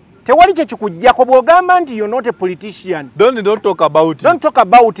okitegedde tewali kye kikujjako bw'ogamba nti you're not a politician don't talk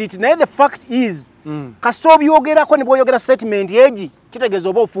about it naye the fact is kasita obyogerako ne bw'oyogera statement egi kitegeeza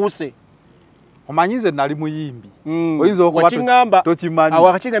oba ofuuse omanyize nali muyimbi oyinza okuba tokimanyi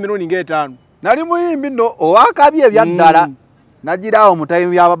awakakinga emirundi ng'etaano nali muyimbi no owakabye ebyaddala nagiraawo mu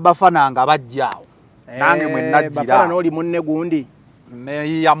tayimu y'ababafana nga bajjaawo nange mwe najjira n'oli munne gundi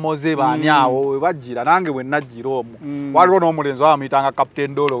neyamoze baani awo we bajjira nange bwe najjira omwo waliwo n'omulenzi wabamuyitanga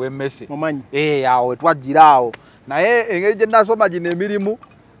Captain Dolo w'emmese awo we twajjiraawo naye engeri gye nasoma gino emirimu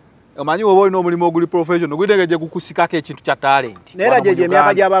omanyi oba olina omulimu oguli professional guyitenge gye gukusikako ekintu kya talent naye era gyegyo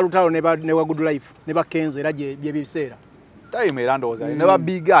emyaka gy'aba Lutalo ne wa Good Life ne ba Kenzo era bye biseera tayimu era ndowooza ne ba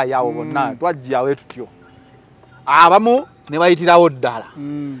Big Eye awo bonna twajjawe tutyo abamu ne bayitirawo ddala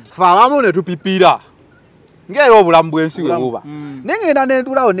fe abamu ne tupipira ng'era obulamu bw'ensi we buba nengenda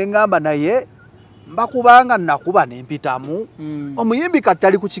nentulawo ne ŋŋamba naye mbakubanga nakuba nempitamu omuyimbi kati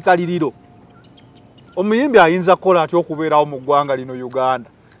tali ku kikaliriro omuyimbi ayinza kukola atya okubeerawo mu ggwanga lino Uganda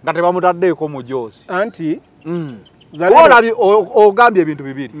nga tebamutaddeeko mujoozi anti olabi ogambye ebintu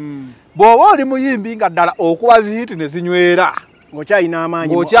bibiri bw'oba oli muyimbi nga ddala okuba zihiti ne zinywera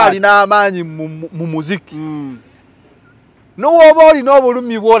ng'okyalina amaanyi mu muziki n'owoba olina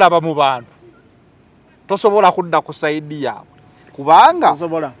obulumi bw'olaba mu bantu tosobola kudda ku saidi yaabwe kubanga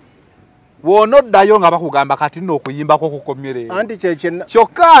bw'onoddayo nga bakugamba kati nno okuyimbako kukomyereero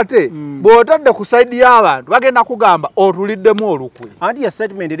kyokka ate bw'otadde ku saidi y'abantu bagenda kugamba otuliddemu olukwe anti ya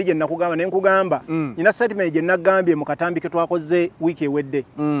statement eri gye nakugamba ne nkugamba nina statement gye nagambye mu katambi ke twakoze wiiki ewedde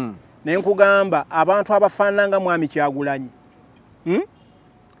ne nkugamba abantu abafaanana nga Mwami Kyagulanyi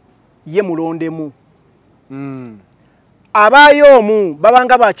ye mulondemu abaayo omu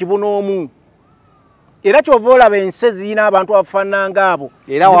babanga bakibuna omu era kyova olaba ensi zirina abantu abafaanana ng'abo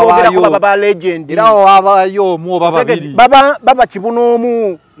zibogerako baba ba legend era wabayo omu oba babiri baba kibuna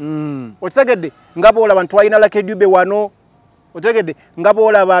omu okitegedde nga boolaba ntwalina Lakedube wano okitegedde nga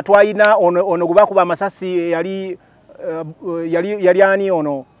boolaba twalina ono gwe bakuba amasasi yali ani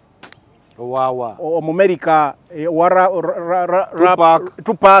ono Omumerika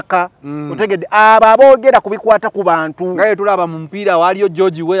Tupac otegedde abo aboogera kubikwata ku bantu nga tulaba mu mupiira waliyo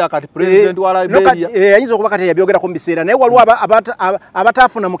George Weah kati president wa Liberia ayinza okuba kati yabyogerako mu biseera naye waliwo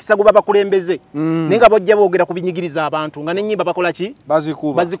abataafuna mu kisago babakulembeze naye nga bojja boogera kubinyigiriza abantu nga n'ennyimba bakola ki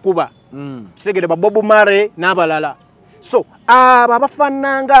bazikuba kitegedde ba Bob Marley n'abalala so abo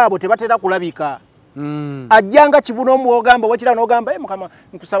abafaanana ng'abo tebatera kulabika ajjanga kibuna omuogamba wakira n'ogamba mukama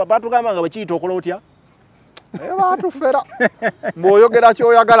nkusaba batugamba nga bakiyita okola otya batufera mbw'oyogera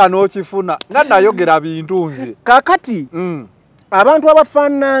ky'oyagala n'okifuna nga nayogera bintu nze kakati abantu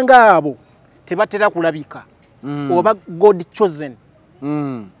abafaanana ng'abo tebatera kulabika oba God chosen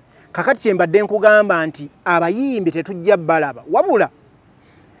kakati kyembadde nkugamba nti abayimbi tetujja balaba wabula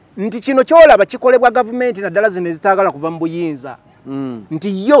nti kino kyolaba kikolebwa gavumenti naddala zino ezitaagala kuva mu buyinza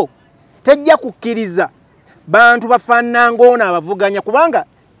nti yo tejja kukkiriza bantu bafaanana ng'ono abavuganya kubanga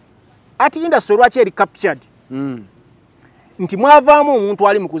ati industry lwaki eri captured nti mwavaamu omuntu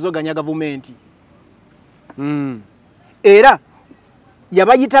ali mu kuzoganya gavumenti era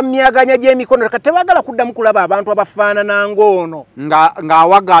yabayita myaganya gy'emikono kati tebaagala kuddamu kulaba abantu abafaanana ng'ono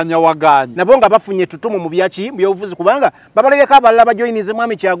ng'awaganya nabo nga bafunye ettutumu mu byobufuzi kubanga babalabyeko abalala bajoyinize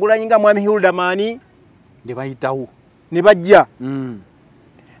Mwami Kyagulanyi nga Mwami Hildamani ne bayitawo ne bajja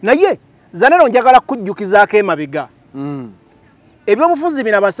naye zanero njagala kujjukizaako emabega ebyobufuzi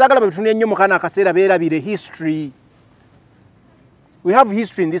bino abasaagala babitunira ennyo mu kana akaseera beerabire history we have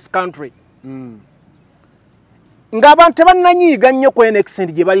history in this country ng'abantu tebannanyiiga nnyo ku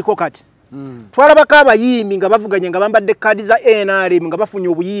NXT gye baliko kati twalabako abayimbi nga bavuganye nga bambadde kaadi za NRM nga bafunye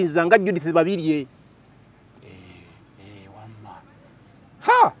obuyinza nga Judith Babirye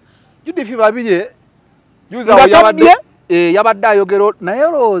Judith Babirye yabadde ayogero naye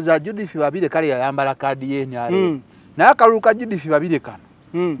olowooza Judith Babirye kale yayambala kaadi y'NRM naye akalulu ka Judith Babirye kano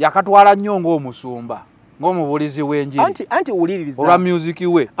yakatwala nnyo ng'omusumba ng'omubulizi w'enjiri anti wuliriza olwa music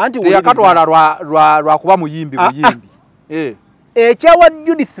we yakatwala lwa kuba muyimbi ekyawa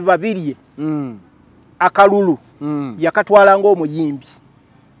Judith Babirye akalulu yakatwala ng'omuyimbi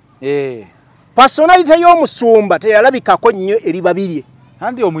personality y'omusumba teyalabikako nnyo eri Babirye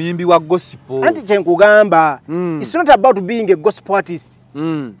anti omuyimbi wa gospel anti kyenkugamba it's not about being a gospel artist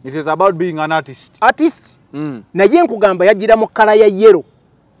it is about being an artist naye nkugamba yagira mu kala ya yellow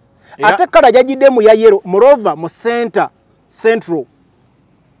ate kala yagidde mu ya yellow moreover mu central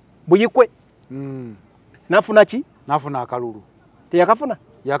buyikwe nafuna ki nafuna akalulu teyakafuna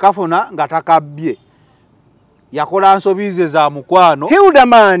yakafuna nga takabbye yakola nsobize za mukwano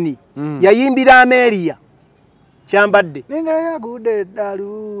Hildamani yayimbira Amelia kyambadde ninga yagude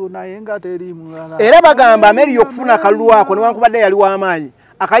dalu naye nga teri mulala era bagamba Amelia okufuna akalulu ako newankubadde yali w'amaanyi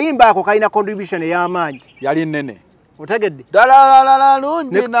akayimba ako kalina contribution ey'amaanyi yali nene otegedde dalalala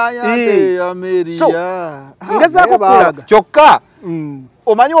lungi naye Amelia ngezaako kulaga kyokka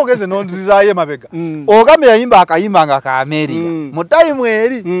omanyi ogeze nonzizaayo mabega ogambe yayimba akayimba nga ka Amelia mu time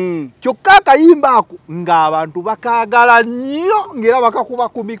eri kyokka akayimba ako ng'abantu bakaagala nnyo ng'era bakakuba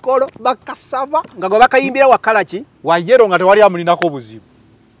ku mikolo bakasaba nga gwe bakayimbira wakala ki wayero nga tewali amulinako buzibu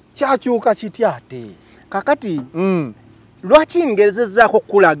kyakyuka kitya ate kakati lwaki ngezezaako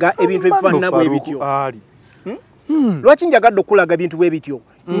kulaga ebintu ebifaanana bwe bityo lwaki njagadde okulaga ebintu bwe bityo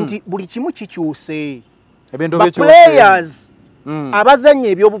nti buli kimu kikyuse players abazanya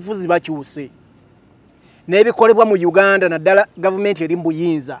ebyobufuzi bakyuse n'ebikolebwa mu Uganda naddala gavumenti eri mu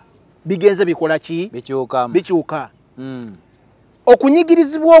buyinza bigenze bikola ki bikyuka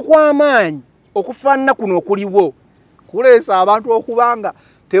okunyigirizibwa okw'amaanyi okufaanana kuno okuliwo kuleesa abantu okubanga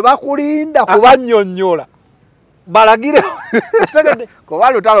tebakulinda kubannyonnyola balagire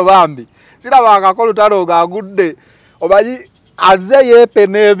kuba Lutalo bambi sirabangako Lutalo ng'agudde omanyi aze yepe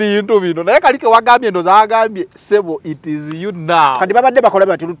n'ebintu bino naye kalike wagambye ndoza agambye sebo it is you now kati babadde bakola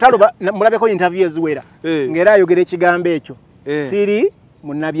bati Lutalo mulabeko interview eziwera ng'era ayogera ekigambo ekyo siri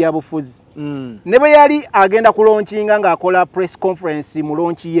munnabyabufuzi ne bwe yali agenda kulonkinga ng'akola press conference mu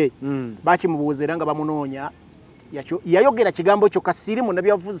lonki ye bakimubuuza era nga bamunoonya yayogera kigambo ekyo kasiri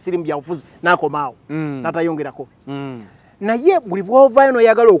munnabyabufuzi siri mu byabufuzi n'akomaawo n'atayongerako naye buli bw'ovaayo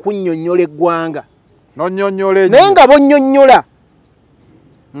n'oyagala okunnyonnyola eggwanga n'onnyonnyola naye nga bonnyonnyola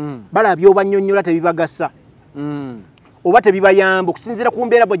balabye obannyonnyola tebibagasa oba tebibayamba okusinziira ku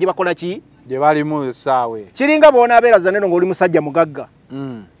mbeera bwe gye bakola ki gye balimu essaawe kiringa bw'onaabeera zaneno ng'oli musajja mugagga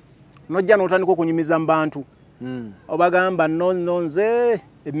nojja n'otandika okunyumiza mu bantu obagamba nonze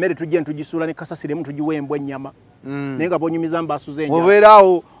emmere tujje ntugisuula ne kasasiremu tugiwa embwa ennyama naye nga bonyumiza mbasuze enjala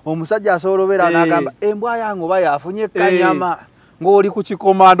obeerawo omusajja asobola obeera n'agamba embwa yange oba yafunye kanyama ng'oli ku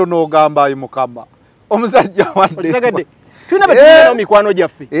kikomando n'ogamba ayi mukama omusajja wadde tulina betulina mikwano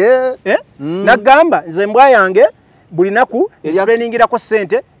gyaffe nagamba nze embwa yange buli naku esipeningirako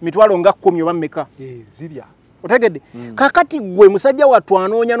ssente mitwalo nga 10 oba mmeka zirya otegedde kakati gwe musajja wattu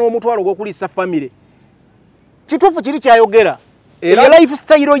anoonya n'omutwalo gw'okuliisa famire kituufu kiri kyayogera era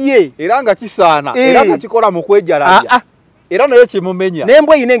lifestyle ye era nga kisaana era nga kikola mu kwejalabya era naye kimumenya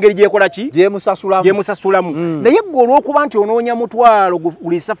n'embwa yina engeri gyekola ki gyemusasulamu naye gwe olw'okuba nti onoonya mutwalo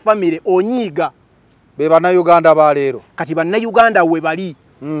guliisa famire onyiiga be bannayuganda ba leero kati bannayuganda we bali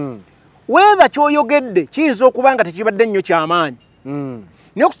weeva ky'oyogedde kiyinza okuba nga tekibadde nnyo kyamaanyi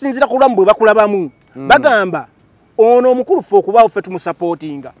naye okusinziira ku bulamu bwe bakulabamu bagamba ono omukulufu okubaawo ffe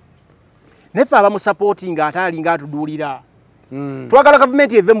tumusapootinga naye ffe abamusapootinga ate alinga atuduulira twagala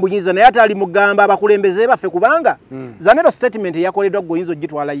gavumenti eve mu buyinza naye ate ali mugamba abakulembeze baffe kubanga zanero statement eyakoleddwa gwe oyinza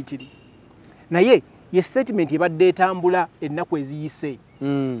ogitwala yitiri naye ye statement ebadde etambula ennaku eziyise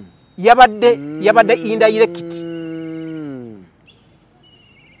yabadde indirect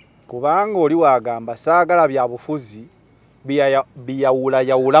kubanga oli wagamba saagala bya bufuzi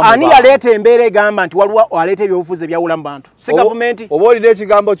biyawulayawula ani yaleeta embeera egamba nti waliwo aleeta ebyobufuzi ebyawula mu bantu si gavumenti oba olina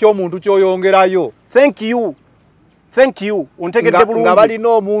ekigambo ky'omuntu ky'oyongerayo thank you ontegedde bulungi nga balina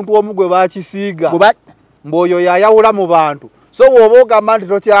omuntu omu gwe bakisiiga mb'oyo yayawula mu bantu so bw'oba ogamba nti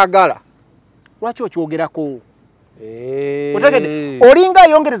tokyagala lwaki okyogerako otegedde olinga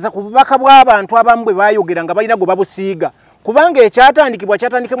ayongereza ku bubaka bw'abantu abamu bwe bayogera nga balina gwe babusiiga kubanga ekyatandikibwa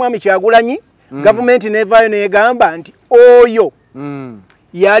kyatandike mwami Kyagulanyi gavumenti nevaayo negamba nti oyo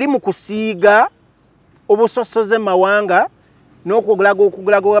yali mu kusiiga obusosoze mu mawanga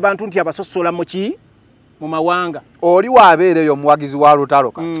n'okugulaga abantu nti abasosola muki mu mawanga oli waabeereyo omuwagizi wa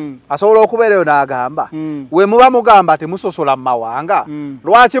Lutalo kati asobola okubeerayo n'agamba we muba mugamba temusosola mu mawanga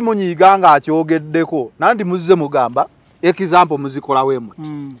lwaki munyiiga ng'akyogeddeko nanti muzze mugamba example muzikolawo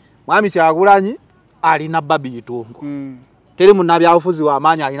emuti mwami Kyagulanyi alina babi Itungo teri munnabyabufuzi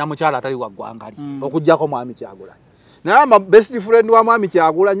w'amaanyi alina mukyala atali wa ggwanga li okuggyako mwami Kyagulanyi naye best friend wa mwami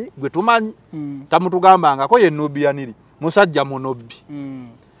Kyagulanyi gwe tumanyi tamutugambangako ye Nubianiri musajja munobbi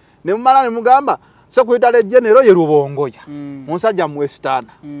ne mumala ne mugamba Secretary General ye Rubongoya musajja mu Western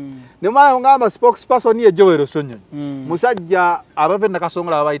ne mumala ne mugamba spokesperson ye Joel Sonyonyi musajja abavenda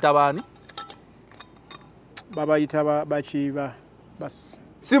Kasongola babayita baani babayita bakiba bas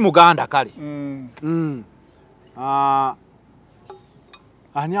si muganda kale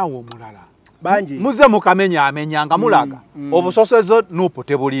ani awo omulala bangi muze mukamenya amenyanga mulaga obusosezo nupo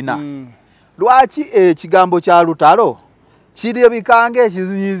tebulina lwaki ekigambo kya Lutalo kiri ebikange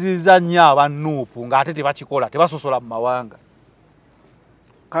ekizinyiziza nnyo abanuupu ng'ate tebakikola tebasosola mu mawanga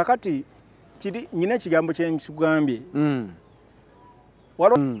kakati kiri nyina ekigambo kyenkigambye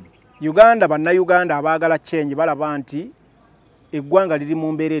Uganda bannayuganda abaagala change balaba nti eggwanga liri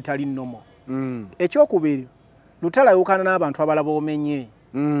mu mbeera etali nnomo ekyokubiri Lutalo ayukana n'abantu abalaba omenye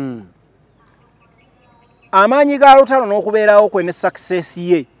amaanyi ga Lutalo n'okubeerawo kwe ne success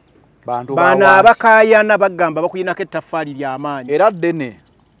ye bana abakaayana bagamba bakuyinako ettaffaali ly'amaanyi era ddene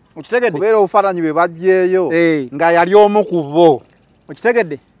okitegedde kubeera obufaananyi bwe baggyeeyo nga yali omu ku bo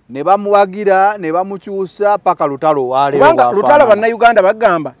okitegedde ne bamuwagira ne bamukyusa paka Lutalo waleero kubanga Lutalo bannayuganda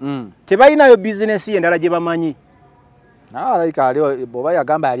bagamba tebalinayo bizinesi endala gye bamanyi alayika ali bw'oba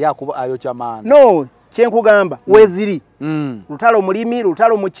yagamba yali akuba ayokya maana no kyenkugamba weziri Lutalo mulimi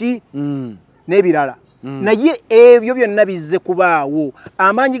Lutalo muki n'ebirala naye ebyo byonna bizze kubaawo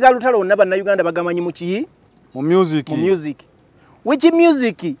amaanyi ga Lutalo wonna bannayuganda bagamanyi muki mu music wiki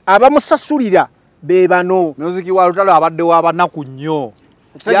music abamusasulira be bano music wa Lutalo abadde w'abanaku nnyo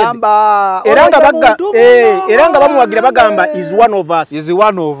era nga bamuwagira bagamba is one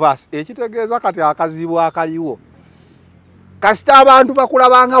of us ekitegeeza kati akazibu akaliwo kasita abantu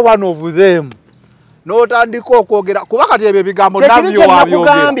bakulabanga one of them n'otandika okwogera kuba kati ebyo ebigambo nabyo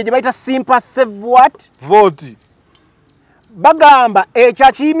wabyogera gye bayita sympathy vote bagamba ekyo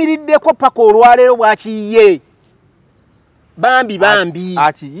akiyimiriddeko paka olwaleero bwakiyiye bambi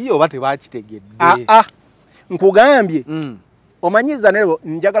akiyiye oba tebakitegedde nkugambye omanyiza nero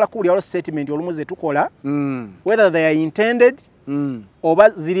njagala kuwulirawo statement olumuze tukola whether they are intended oba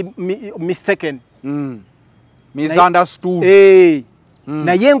ziri mistaken misunderstood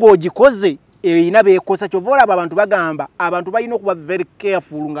naye ng'ogikoze erina beekosa kyova olaba abantu bagamba abantu balina okuba very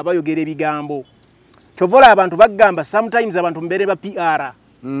careful nga bayogera ebigambo kyova olaba abantu bagamba sometimes abantu mbeere ba PR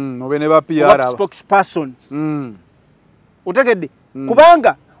obe ne ba PR spokespersons otegedde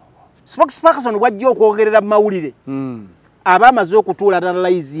kubanga spokesperson bwajja okwogerera mu mawulire aba amaze okutuula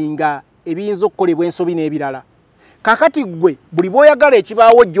analyzinga ebiyinza okukolebwa ensobi n'ebirala kakati gwe buli bw'oyagala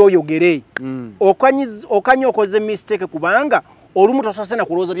ekibaawo gy'oyogere okanya okoze mistake kubanga olumu tosose na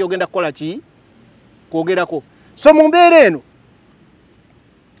kulowooza byogenda kukola ki kwogerako so mu mbeera eno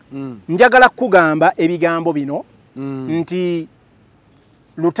njagala kugamba ebigambo bino nti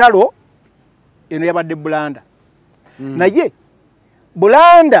Lutalo eno yabadde bulanda naye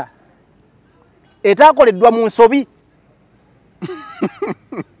bulanda etaakoleddwa mu nsobi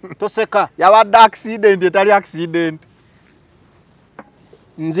toseka yabadde accident etali accident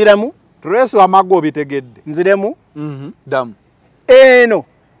nziremu Treso amago bitegedde nziremu damu eno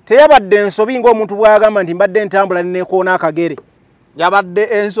teyabadde ensobi ng'omuntu bw'agamba nti mbadde ntambula nekoona akagere yabadde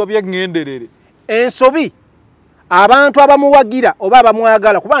ensobi eŋŋenderere ensobi abantu abamuwagira oba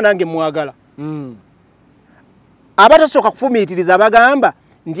abamwagala kuba nange mwagala abatasooka kufumiitiriza bagamba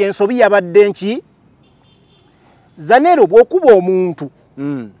nti ensobi yabadde nki zanero bw'okuba omuntu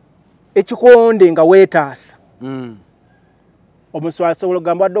ekikonde nga weetaasa omuntu asobola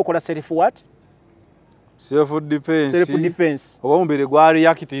okugamba wadde okola self defense oba omumbiri gwa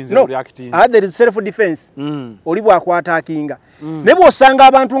reactinze there is self defense oli bwakwataakinga naye bw'osanga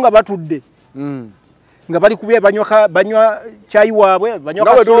abantu nga batudde nga bali kubye banywa chai waabwe banywa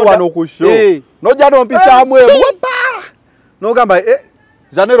kasoda wano ku show nojja nompisaamu nogamba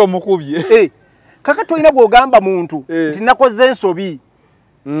zanero mukubye kakati olina bw'ogamba muntu nti nakoze ensobi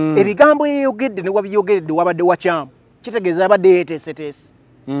ebigambo yeyogedde ne wabiyogeredde wabadde wakyamu kitegeeza abadde yeeteeseteese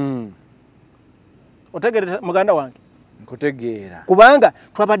otegeere muganda wange nkutegeera kubanga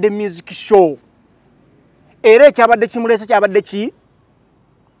twabadde music show era ekyabadde kimuleese kyabadde ki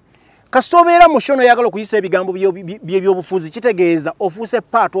kasita obeera mu show noyagala okuyisa ebigambo by'ebyobufuzi kitegeeza ofuuse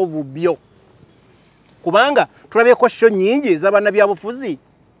part of byo kubanga tulabyeko show nyingi ez'abannabyabufuzi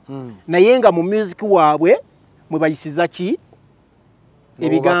naye nga mu music waabwe mwe bayisiza ki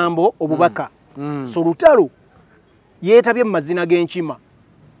ebigambo obubaka so Lutalo yeetabye mu mazina g'enkima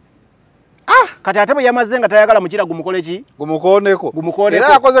kati ate bwe yamaze nga tayagala mukira gumukole ki gumukooneko era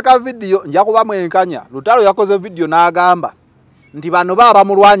yakoze ka video nja kuba mwenkanya Lutalo yakoze video n'agamba nti bano baba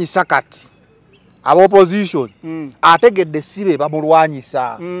bamulwanyisa kati aba opposition ategedde sibe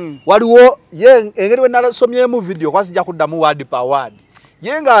bamulwanyisa waliwo ye engeri we nasomyemu video kwasijja kuddamu word per word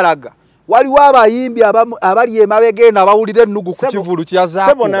ye ngalaga waliwo abayimbi abali emabege n'abawulira ennugu ku kivulu kyazaako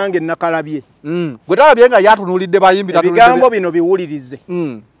sebo nange nakalabye gwe talabye nga yatunulidde bayimbi ebigambo bino biwulirize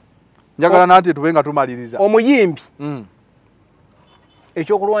njagala nati tubenga tumaliriza omuyimbi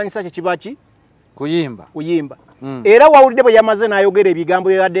ekyokulwanyisa kye kiba ki kuyimba era wawulidde bwe yamaze n'ayogera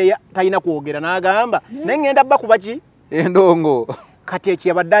ebigambo yadde talina kwogera n'agamba naye ŋŋenda bba kuba ki endongo kati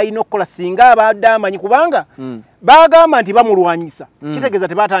ekiyabadde alina okukola singa abadde amanyi kubanga bagamba nti bamulwanyisa kitegeeza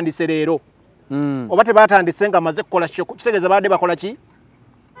tebatandise leero oba tebatandise nga amaze kukola shoko kitegeeza badde bakola ki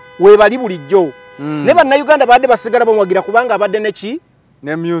webali bulijjo ne bannayuganda badde basigala bamwagira kubanga abadde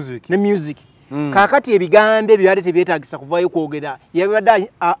ne music kaakati ebigambo byali tebyetaagisa kuvaayo kwogera yabadde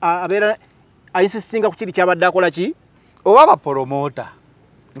abeera ayinsisinga ku kiri kyabadde akola ki oba bapromota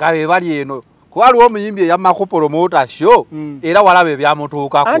nga be bali eno kuba waliwo omuyimbi eyammako promota show era walabe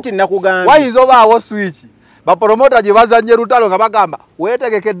ebyamutuukako anti nakugamba wayinza obaawo switch bapromota gye bazanye Lutalo nga bagamba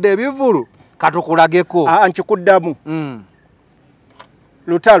weetegekedde ebivulu katukulageko nkikuddamu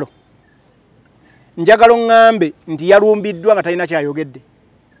Lutalo njagala ŋŋambe nti yalumbiddwa nga talina kyayogedde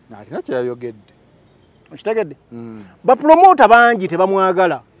okitegedde bapromota bangi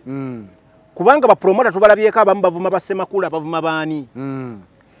tebamwagala kubanga bapromota tubalabyeko abamu bavuma basemakula bavuma baani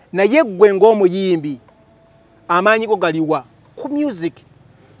naye ggwe ng'omuyimbi amaanyi go galiwa ku music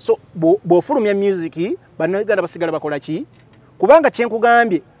so bw'ofulumya music bannayuganda basigala bakola ki kubanga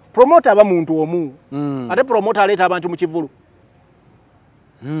kyenkugambye promota aba muntu omu ate promota aleeta abantu mu kivulu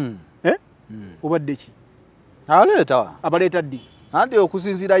obadde ki abaleeta ddi anti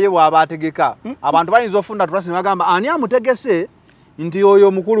okusinziira ye bw'aba ategeka abantu bayinza ofunda tulasi ne bagamba ani amutegese nti oyo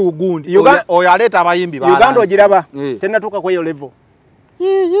omukulu gundi oyo aleeta abayimbi Uganda ogiraba tennatuuka kweyo level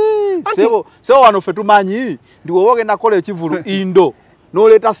sebo wano ffe tumanyi ndi woba ogenda kukola ekivulu indo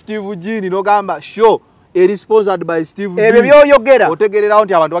n'oleeta Steve Gini n'ogamba show eri sponsored by Steve Gini ebyo byoyogera otegererawo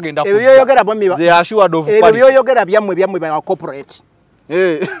nti abantu bagenda ebyo byoyogera ebyo byoyogera byammwe ba corporate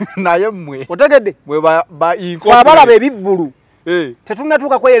naye mmwe otegedde mwe abalaba ebivulu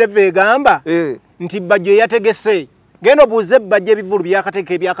tetunnatuuka kweyo level egamba nti bajjo yategese genda obuuze bajja ebivulu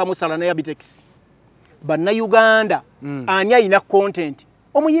byakateeka ebyakamusala ne Yabitex bannayuganda ani ayina content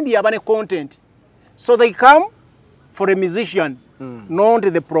omuyimbi yaba ne content so they come for a musician not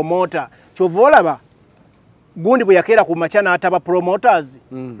the promoter kyova olaba gundi bwe yakeera ku makya n'ataba promoters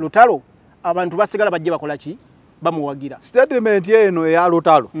Lutalo abantu basigala bajje bakola ki bamuwagira statement eno eya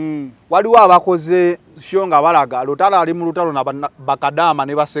Lutalo waliwo abakoze show nga balaga Lutalo ali mu Lutalo na bakadama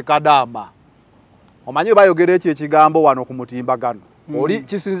ne basekadama omanyi bayogera ekigambo wano ku mutimbagano oli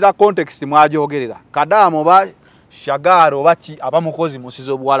kisinzira context mwajogerera kadama oba shagaro oba ki abamukozi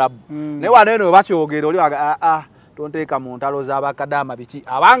musizo bwalabu ne wano eno bakyogera oli tonteeka mu ntalo z'abakadama biki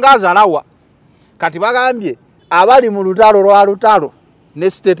abangazalawa kati bagambye abali mu Lutalo lwa Lutalo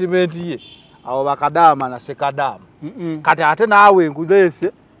ne statement ye abo bakadama na sekadama kati ate naawe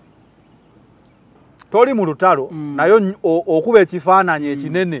nkuleese toli mu Lutalo nayo okuba ekifaananyi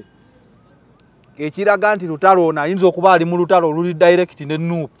ekinene ekiraga nti Lutalo ono ayinza okuba ali mu Lutalo oluli direct ne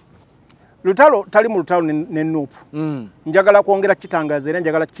Nuupu Lutalo tali mu Lutalo ne Nuupu njagala kwongera kitangaza era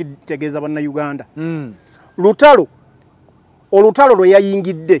njagala kitegeeza bannayuganda Lutalo olutalo lwe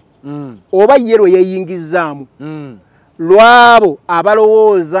yayingidde oba ye lwe yayingizzaamu lwabo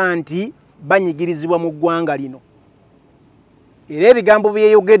abalowooza nti banyigirizibwa mu ggwanga lino era ebigambo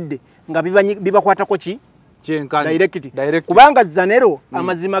byeyogedde nga bibakwatako ki direct kubanga Zanero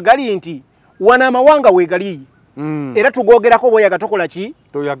amazima gali nti wana amawanga wegali era tugogerako boya gatokola ki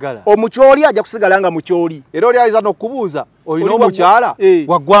toyagala omukyoli ajja kusigala nga mukyoli era oli ayiza n'okubuuza olina omukyala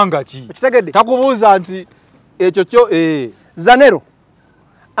wa ggwanga ki okitegedde takubuuza nti ekyo kyo Zanero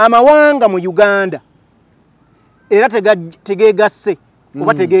amawanga mu Uganda era tegegasse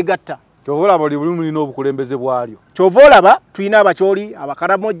oba tegegatta kyovola buli mulina obukulembeze bwalyo kyovolaba tulina abakyoli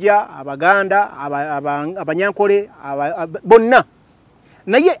abakaramojja abaganda abanyankole bonna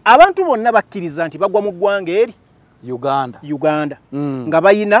naye abantu bonna bakkiriza nti bagwa mu ggwanga eri Uganda nga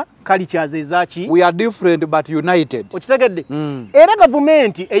bayina cultures ezaki we are different but united okitegedde era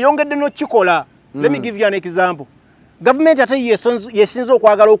gavumenti eyongedde n'okikola let me give you an example gavumenti ate yesinza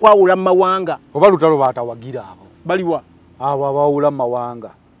okwagala okwawula mu mawanga oba Lutalo baatawagira abo baliwa abo abawula mu mawanga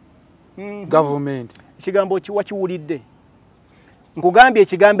gavumenti ekigambo wakiwulidde nkugambye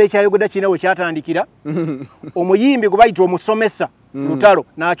ekigambo ekyayogedda kirina we kyatandikira omuyimbi gwe bayita omusomesa Lutalo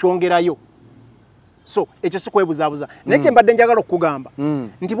n'akyongerayo so ekyo si kwebuzaabuza naye kye mbadde njagala okukugamba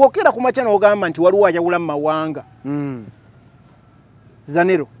nti bw'okeera ku makya n'ogamba nti waliwo ayawula mu mawanga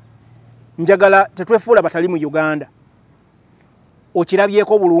Zanero njagala tetwefuula batali mu Uganda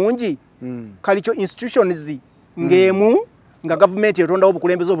okirabyeko bulungi kalikyo institutions ng'emu nga gavumenti etondawo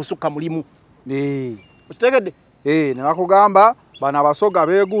obukulembeze obusukka mulimu okitegedde ne bakugamba bano abasoga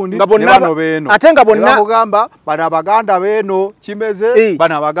beegundi ne bano beeno ate nga bonna bakugamba bano abaganda beeno kimeze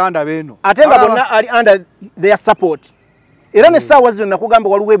bano abaganda beeno ate nga bonna ali under their support era n'essaawa zino nakugamba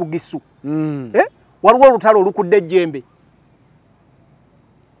waliwo ebugisu waliwo olutalo olukudde ejjembe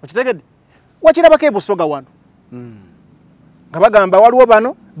okitegedde wakirabako ebusoga wano nga bagamba waliwo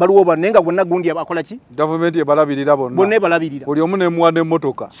bano nenga gonna gundi abakola ki government ebalabirira bonna ebalabirira buli omu nemuwa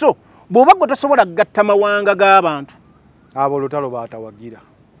n'emmotoka so bw'oba gwe tosobola kugatta mawanga g'abantu abo Lutalo baatawagira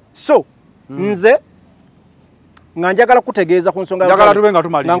so nze nga njagala kutegeeza ku nsonga njagala tube nga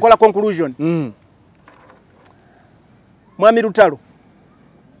tumaliriza nga nkola conclusion Mwami Lutalo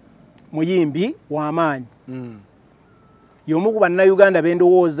muyimbi w'amaanyi y'omu ku bannayuganda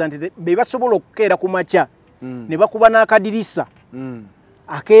bendowooza nti be basobola okukeera ku makya ne bakuba n'akadirisa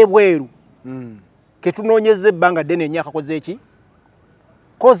ak'ebweru ketunoonyeza ebbanga ddene ennyo akakoze eki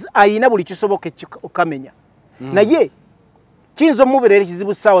cause ayina buli kisoboka okamenya naye kiyinza omubeerera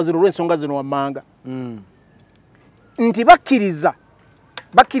ekizibu ssaawa zino olw'ensonga zino wammanga nti bakkiriza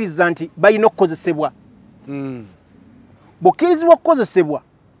nti balina okukozesebwa bw'okkirizibwa okukozesebwa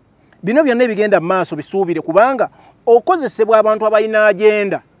bino byonna ebigenda mu maaso bisuubire kubanga okozesebwa abantu abalina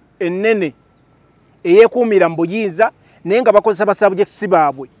agenda ennene eyeekuumira mu buyinza naye nga bakozesa basabjects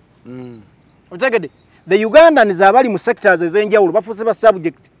baabwe otegedde the Ugandans abali mu sectors ez'enjawulo bafuuse ba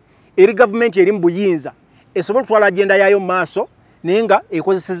subject eri gavumenti eri mu buyinza esobola okutwala agenda yaayo mu maaso naye nga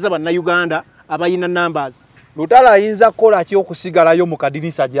ekozesezza bannayuganda abalina numbers. Lutalo ayinza kukola ki okusigalayo mu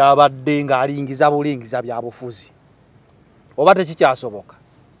kadinisa gy'abadde ng'alingiza bulingiza byabufuzi oba tekikyasoboka?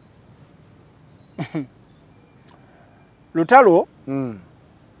 Lutalo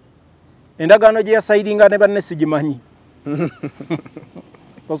endagaano gye yasayidinga ne banne sigimanyi.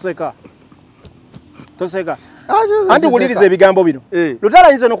 Toseka anti wuliriza ebigambo bino Lutalo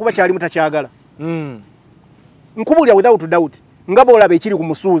ayinza n'okuba kyali mutakyagala nkubulya without doubt nga bw'olaba ekiri ku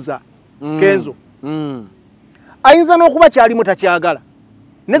musuuza Kenzo ayinza n'okuba kyali mutakyagala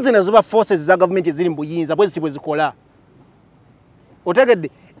ne zino ziba forces za gavumenti eziri mu buyinza bwe zikola otegedde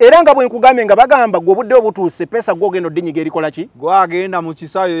era nga bwe nkugambye nga bagamba gwe obudde obutuuse pesa gw'ogenda oddinyiga erikola ki gwagenda mu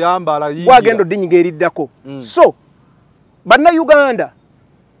kisaayo yambala yiiya gwagenda oddinyiga eriddako so bannayuganda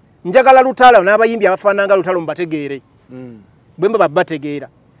njagala Lutalo n'abayimbi abafaananga Lutalo mubategeere bwe mba bategeera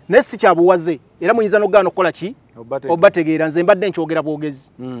naye si kyabuwaze era muyinza n'okugaana okukola ki obategeera nze mbadde nkyogera bwogezi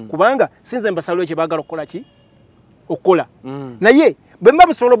kubanga sinze mbasaliwo kye baagala okukola ki okukola naye bwe mba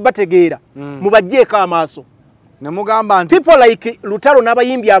musobola obategeera mubajjeeko amaaso ne mugamba nti people like Lutalo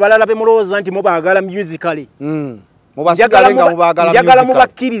n'abayimbi abalala be mulowooza nti mubaagala musically mubasigale nga mubaagala njagala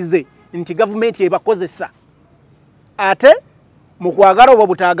mubakkirize nti gavumenti ebakozesa ate mu kwagala oba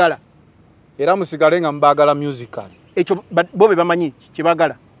butaagala era musigale nga mubaagala musically ekyo bo be bamanyi kye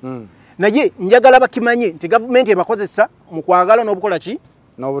baagala naye njagala bakimanye nti gavumenti ebakozesa mu kwagala n'obukola ki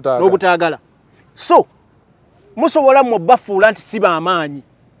n'obutaagala so musobola mu bafuula nti si b'amaanyi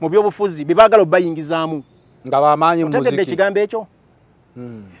mu by'obufuzi be baagala obayingizaamu nga b'amaanyi mu muziki otegedde ekigambo ekyo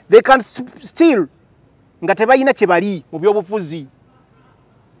they can still nga tebalina kye bali mu by'obufuzi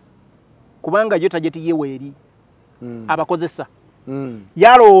kubanga yo tajeti yeweeri abakozesa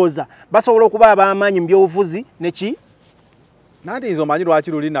yalowooza basobola okuba ab'amaanyi mu by'obufuzi neki nanti nze omanyi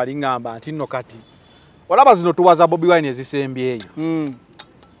lwaki luli nali ŋŋamba nti nno kati olaba zino tuwaza Bobi Wine ezisembyeyo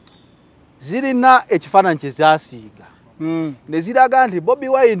zirina ekifaananyi kye zaasiiga ne ziraga nti Bobi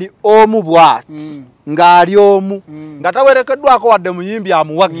Wine omu bw'ati ng'ali omu nga tawerekeddwako wadde muyimbi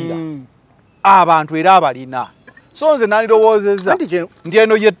amuwagira abantu era abalina so nze nandirowoozezza nti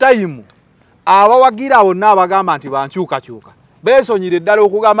eno ye tayimu abawagira bonna abagamba nti bankyukakyuka beesonyire eddala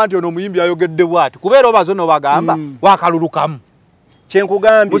okugamba nti ono omuyimbi ayogedde bw'ati kubeera obazo n'obagamba wakalulukamu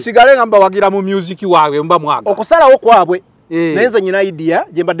kyenkugambye musigale nga mubawagira mu musiki waabwe mba mwaga okusalawo kwabwe naye nze nyina idea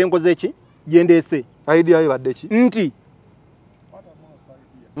gye mbadde nkoze eki gye ndeese idea yo badde ki nti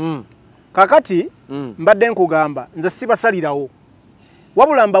kakati mbadde nkugamba nze sibasalirawo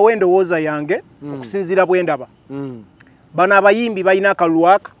wabula mbawa endowooza yange okusinziira bwe ndaba bano abayimbi balina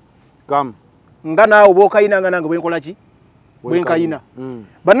akalwaka nga naawe bw'okayina nga nange bwenkola ki bwenkayina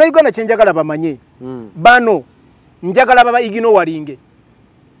bannayuganda kyenjagala bamanye bano njagala babaiginowalinge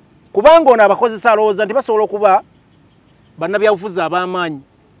kubanga ono abakozesa alowooza nti basobola okuba bannabyabufuzi ab'amaanyi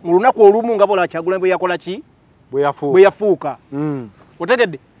mu lunaku olumu nga bola Kyagulanyi bwe yakola ki bwe yafuuka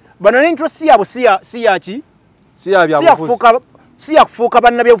otegedde bano n'interest yaabwe si yaki si yakufuuka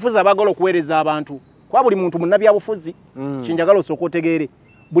bannabyabufuzi abaagala okuweereza abantu kuba buli muntu munnabyabufuzi kyenjagala osooka otegeere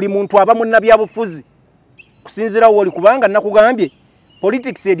buli muntu aba munnabyabufuzi kusinziira woli kubanga nakugambye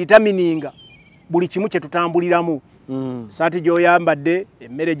politics editamininga buli kimu kye tutambuliramu saati gy'oyambadde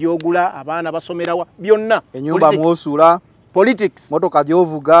emmere gy'ogula abaana basomerawa byonna ennyumba mw'osula politics motoka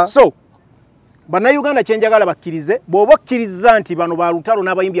gy'ovuga so bannayuganda kyenjagala bakkirize bw'oba okkiriza nti bano ba Lutalo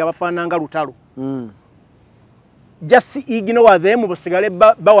n'abayimbi abafaananga Lutalo just ignore them basigale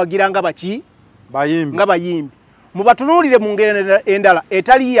bawagira nga baki bayimbi nga bayimbi mubatunuulire mu ngeri endala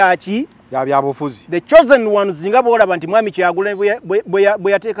etali yaki ya byabufuzi. The chosen ones nga bolaba nti mwami Kyagula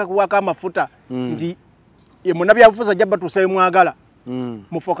bwe yateeka kuwaka amafuta nti munnabyabufuzi ajja batuusayo mwagala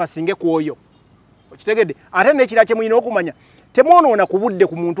mufokasinge ku oyo. Okitegedde ate n'ekira kye muyina okumanya temwonoona ku budde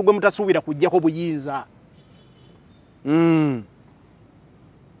ku muntu gwe mutasuubira kujjako buyinza.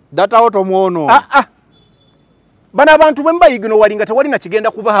 Datawo tomwono. Bano abantu bwe mbayigino walinga tewali na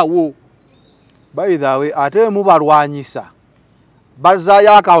kigenda kubaawo. By the way, ate mubalwanyisa.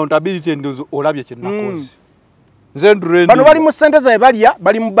 Bazaayo accountability ndozo olabye kye nakoze. Nze ndureni. Bano bali mu ssente zaabwe balya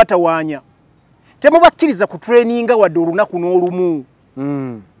bali mu batawaanya. Temubakkiriza ku traininga wadde olunaku n'olumu.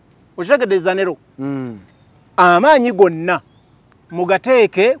 Okitegedde Zanero. Amaanyi gonna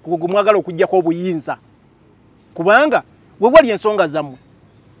mugateeke ku mwagala okujjako obuyinza. Kubanga we wali ensonga zammwe.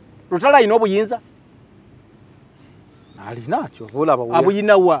 Lutalo alina obuyinza? Alinacho olaba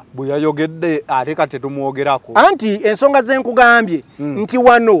abuyinawa bwe yayogedde ate kati tumwogerako. Anti ensonga zenkugambye nti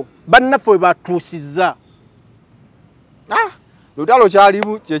wano bannaffe batuusizza. Lutalo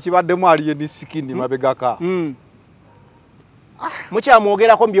kyalimu kyekibaddemu aliye ni sikini mabegaka.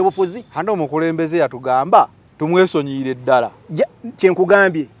 Mukyamwogerako mu byobufuzi? Hano omukulembeze yatugamba tumwesonyiire ddala.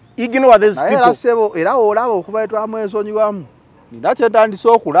 Kyenkugambye ignore these people. Era sebo era olaba okuba twamwesonyiwamu. Nina kyentandise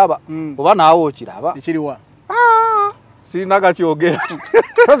okulaba oba naawe okiraba. Ekiriwa? Sinaga kyogera.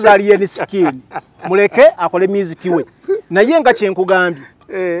 Tozaliye ni sikini. Muleke akole music we. Naye nga kyenkugambye.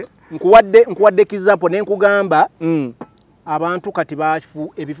 Nkuwadde example ne nkugamba abantu kati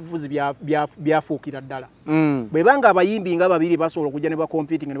ebifufuzi byafuukira ddala. Bwe banga abayimbi nga babiri basobola okujja ne ba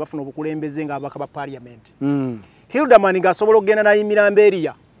competing ne bafuna obukulembeze nga abaka ba parliament. Hildaman ng'asobola okugenda n'ayimirira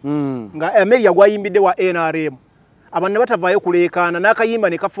Mberia. Nga Mberia gwayimbidde wa NRM. Abantu batavaayo kuleekaana n'akayimba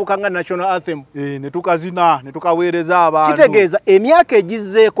ne kafuuka nga national anthem. Ne tukazina ne tukaweereza abantu. Kitegeeza emyaka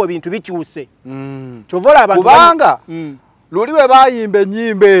egizzeeko ebintu bikyuse. Kyovola abantu kubanga luli we bayimba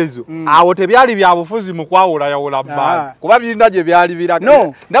ennyimba ezo awo tebyali byabufuzi mu kwawulayawula bbantu kuba birina gye byali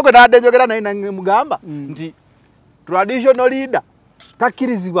biraga. Ndagwe nadde njogera naye namugamba nti traditional leader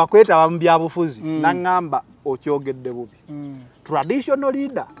takkirizibwa kwetaba mu byabufuzi. Naŋŋamba okyogedde bubi. Traditional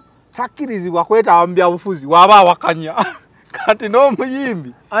leader takkirizibwa kwetaba mu byabufuzi waba awakanya. Kati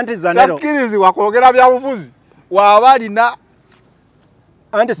n'omuyimbi takkirizibwa kwogera byabufuzi waba alina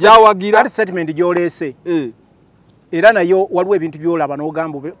jawagira. Anti statement gy'oleese era nayo waliwo ebintu by'olaba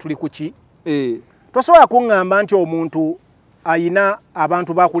n'ogamba tuli ku ki. Tosobola kuŋŋamba nti omuntu ayina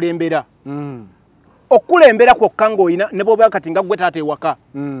abantu bakulembera. Okukulembera kwokka ng'oyina ne bw'oba kati nga ggwe taata ewaka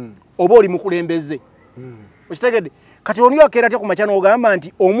oba oli mukulembeze. Okitegedde kati onyokeera te ku makya n'ogamba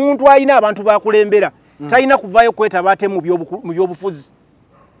nti omuntu ayina abantu bakulembera talina kuvaayo kwetaba ate mu byobufuzi.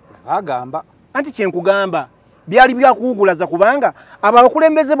 Agamba anti kyenkugamba byali byakuwugulaza kubanga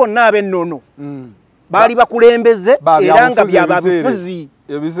abakulembeze bonna ab'ennono baali bakulembeze era nga byababufuzi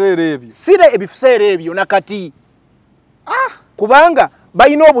ebiseera ebyo sire ebiseera ebyo nakati kubanga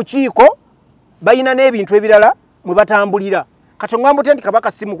bayina obukiiko bayina n'ebintu ebirala mwe batambulira. Kati ngamba nti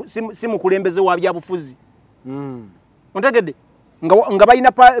kabaka si mukulembeze wa byabufuzi. Ontegedde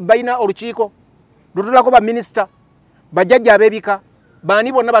nga bayina olukiiko lutulako ba minister bajjajja ab'ebika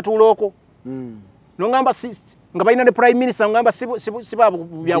baani bonna batuula okwo. Nongamba nga bayina ne prime minister ngamba si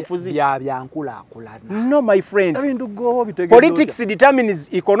byabufuzi byankulaakulana. No my friend, politics determines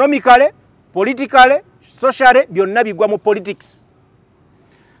economically, politically, socially, byonna bigwa mu politics.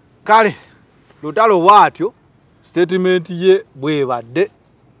 Kale Lutalo bw'atyo statement ye bwebadde.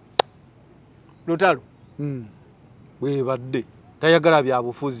 Lutalo bwebadde tayagala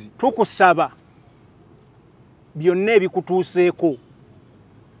byabufuzi. Tukusaba byonna ebikutuuseeko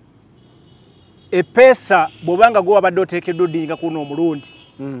epesa bw'obanga gwe wabadde oteekeddwa oddinga kuno omulundi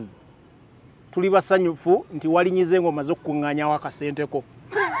tuli basanyufu nti walinyize ng'omaze okukuŋŋaanyawo akasenteko.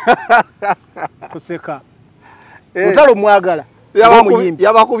 Kuseka Lutalo mwagala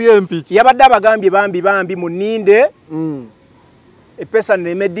yabakubye empiki yabadde abagambye bambi mu nninde epesa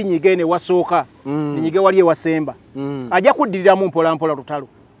nemeddi nyige ne wasooka nyige wali ewasemba ajja kuddiriramu mpolampola Lutalo.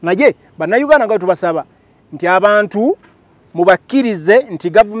 Naye bannayuganda nga tubasaba nti abantu mubakkirize nti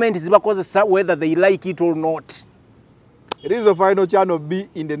government zibakozesa whether they like it or not. It is the final channel B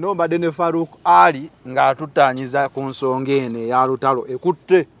in the number Dene Farouk Ali nga tutanyiza ku nsonga ene ya Lutalo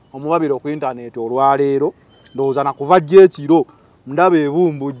ekutte omubabiro ku internet olwaleero ndowooza na kuva gyekiro ndaba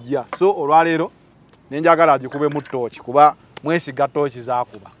ebumbujja. So olwaleero nenjagala agikube mu tooki kuba mwesiga tooki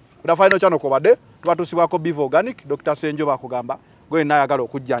zakuba. Kuda final channel kobadde tubatusibwako beef organic Dr. Senjo bakugamba gwe nayagala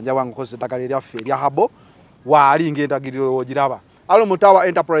okujjanja wangu kozesa eddagala eryaffe erya habo waali ng'endagiriro ogiraba. Olumba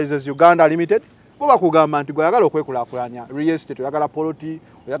Enterprises Uganda Limited kuba kugamba nti gwayagala okwekulaakulanya real estate oyagala poloti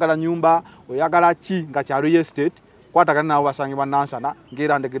oyagala nyumba oyagala ki nga kya real estate kwatagana nabo basangibwa Nansana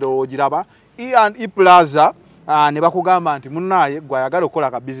ngera ndegero ogiraba E&E Plaza ne bakugamba nti munnaye gwa yagala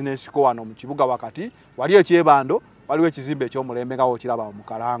okola ka business ko wano mu kibuga wakati wali ekyebando waliwo ekizimbe ekyomulembe nga okiraba mu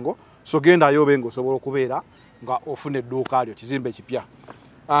Kalango so genda yobe ngosobola okubeera nga ofune edduuka lyo kizimbe kipya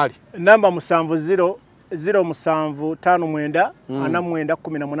ali namba 70 0759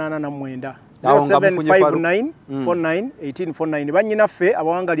 4918 0759 491849 bannyinaffe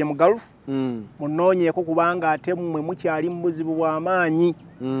abawangalya mu Gulf munoonyeeko kubanga ate mmwe mukyali mu buzibu bw'amaanyi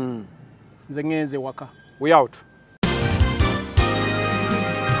nze ngenze waka we out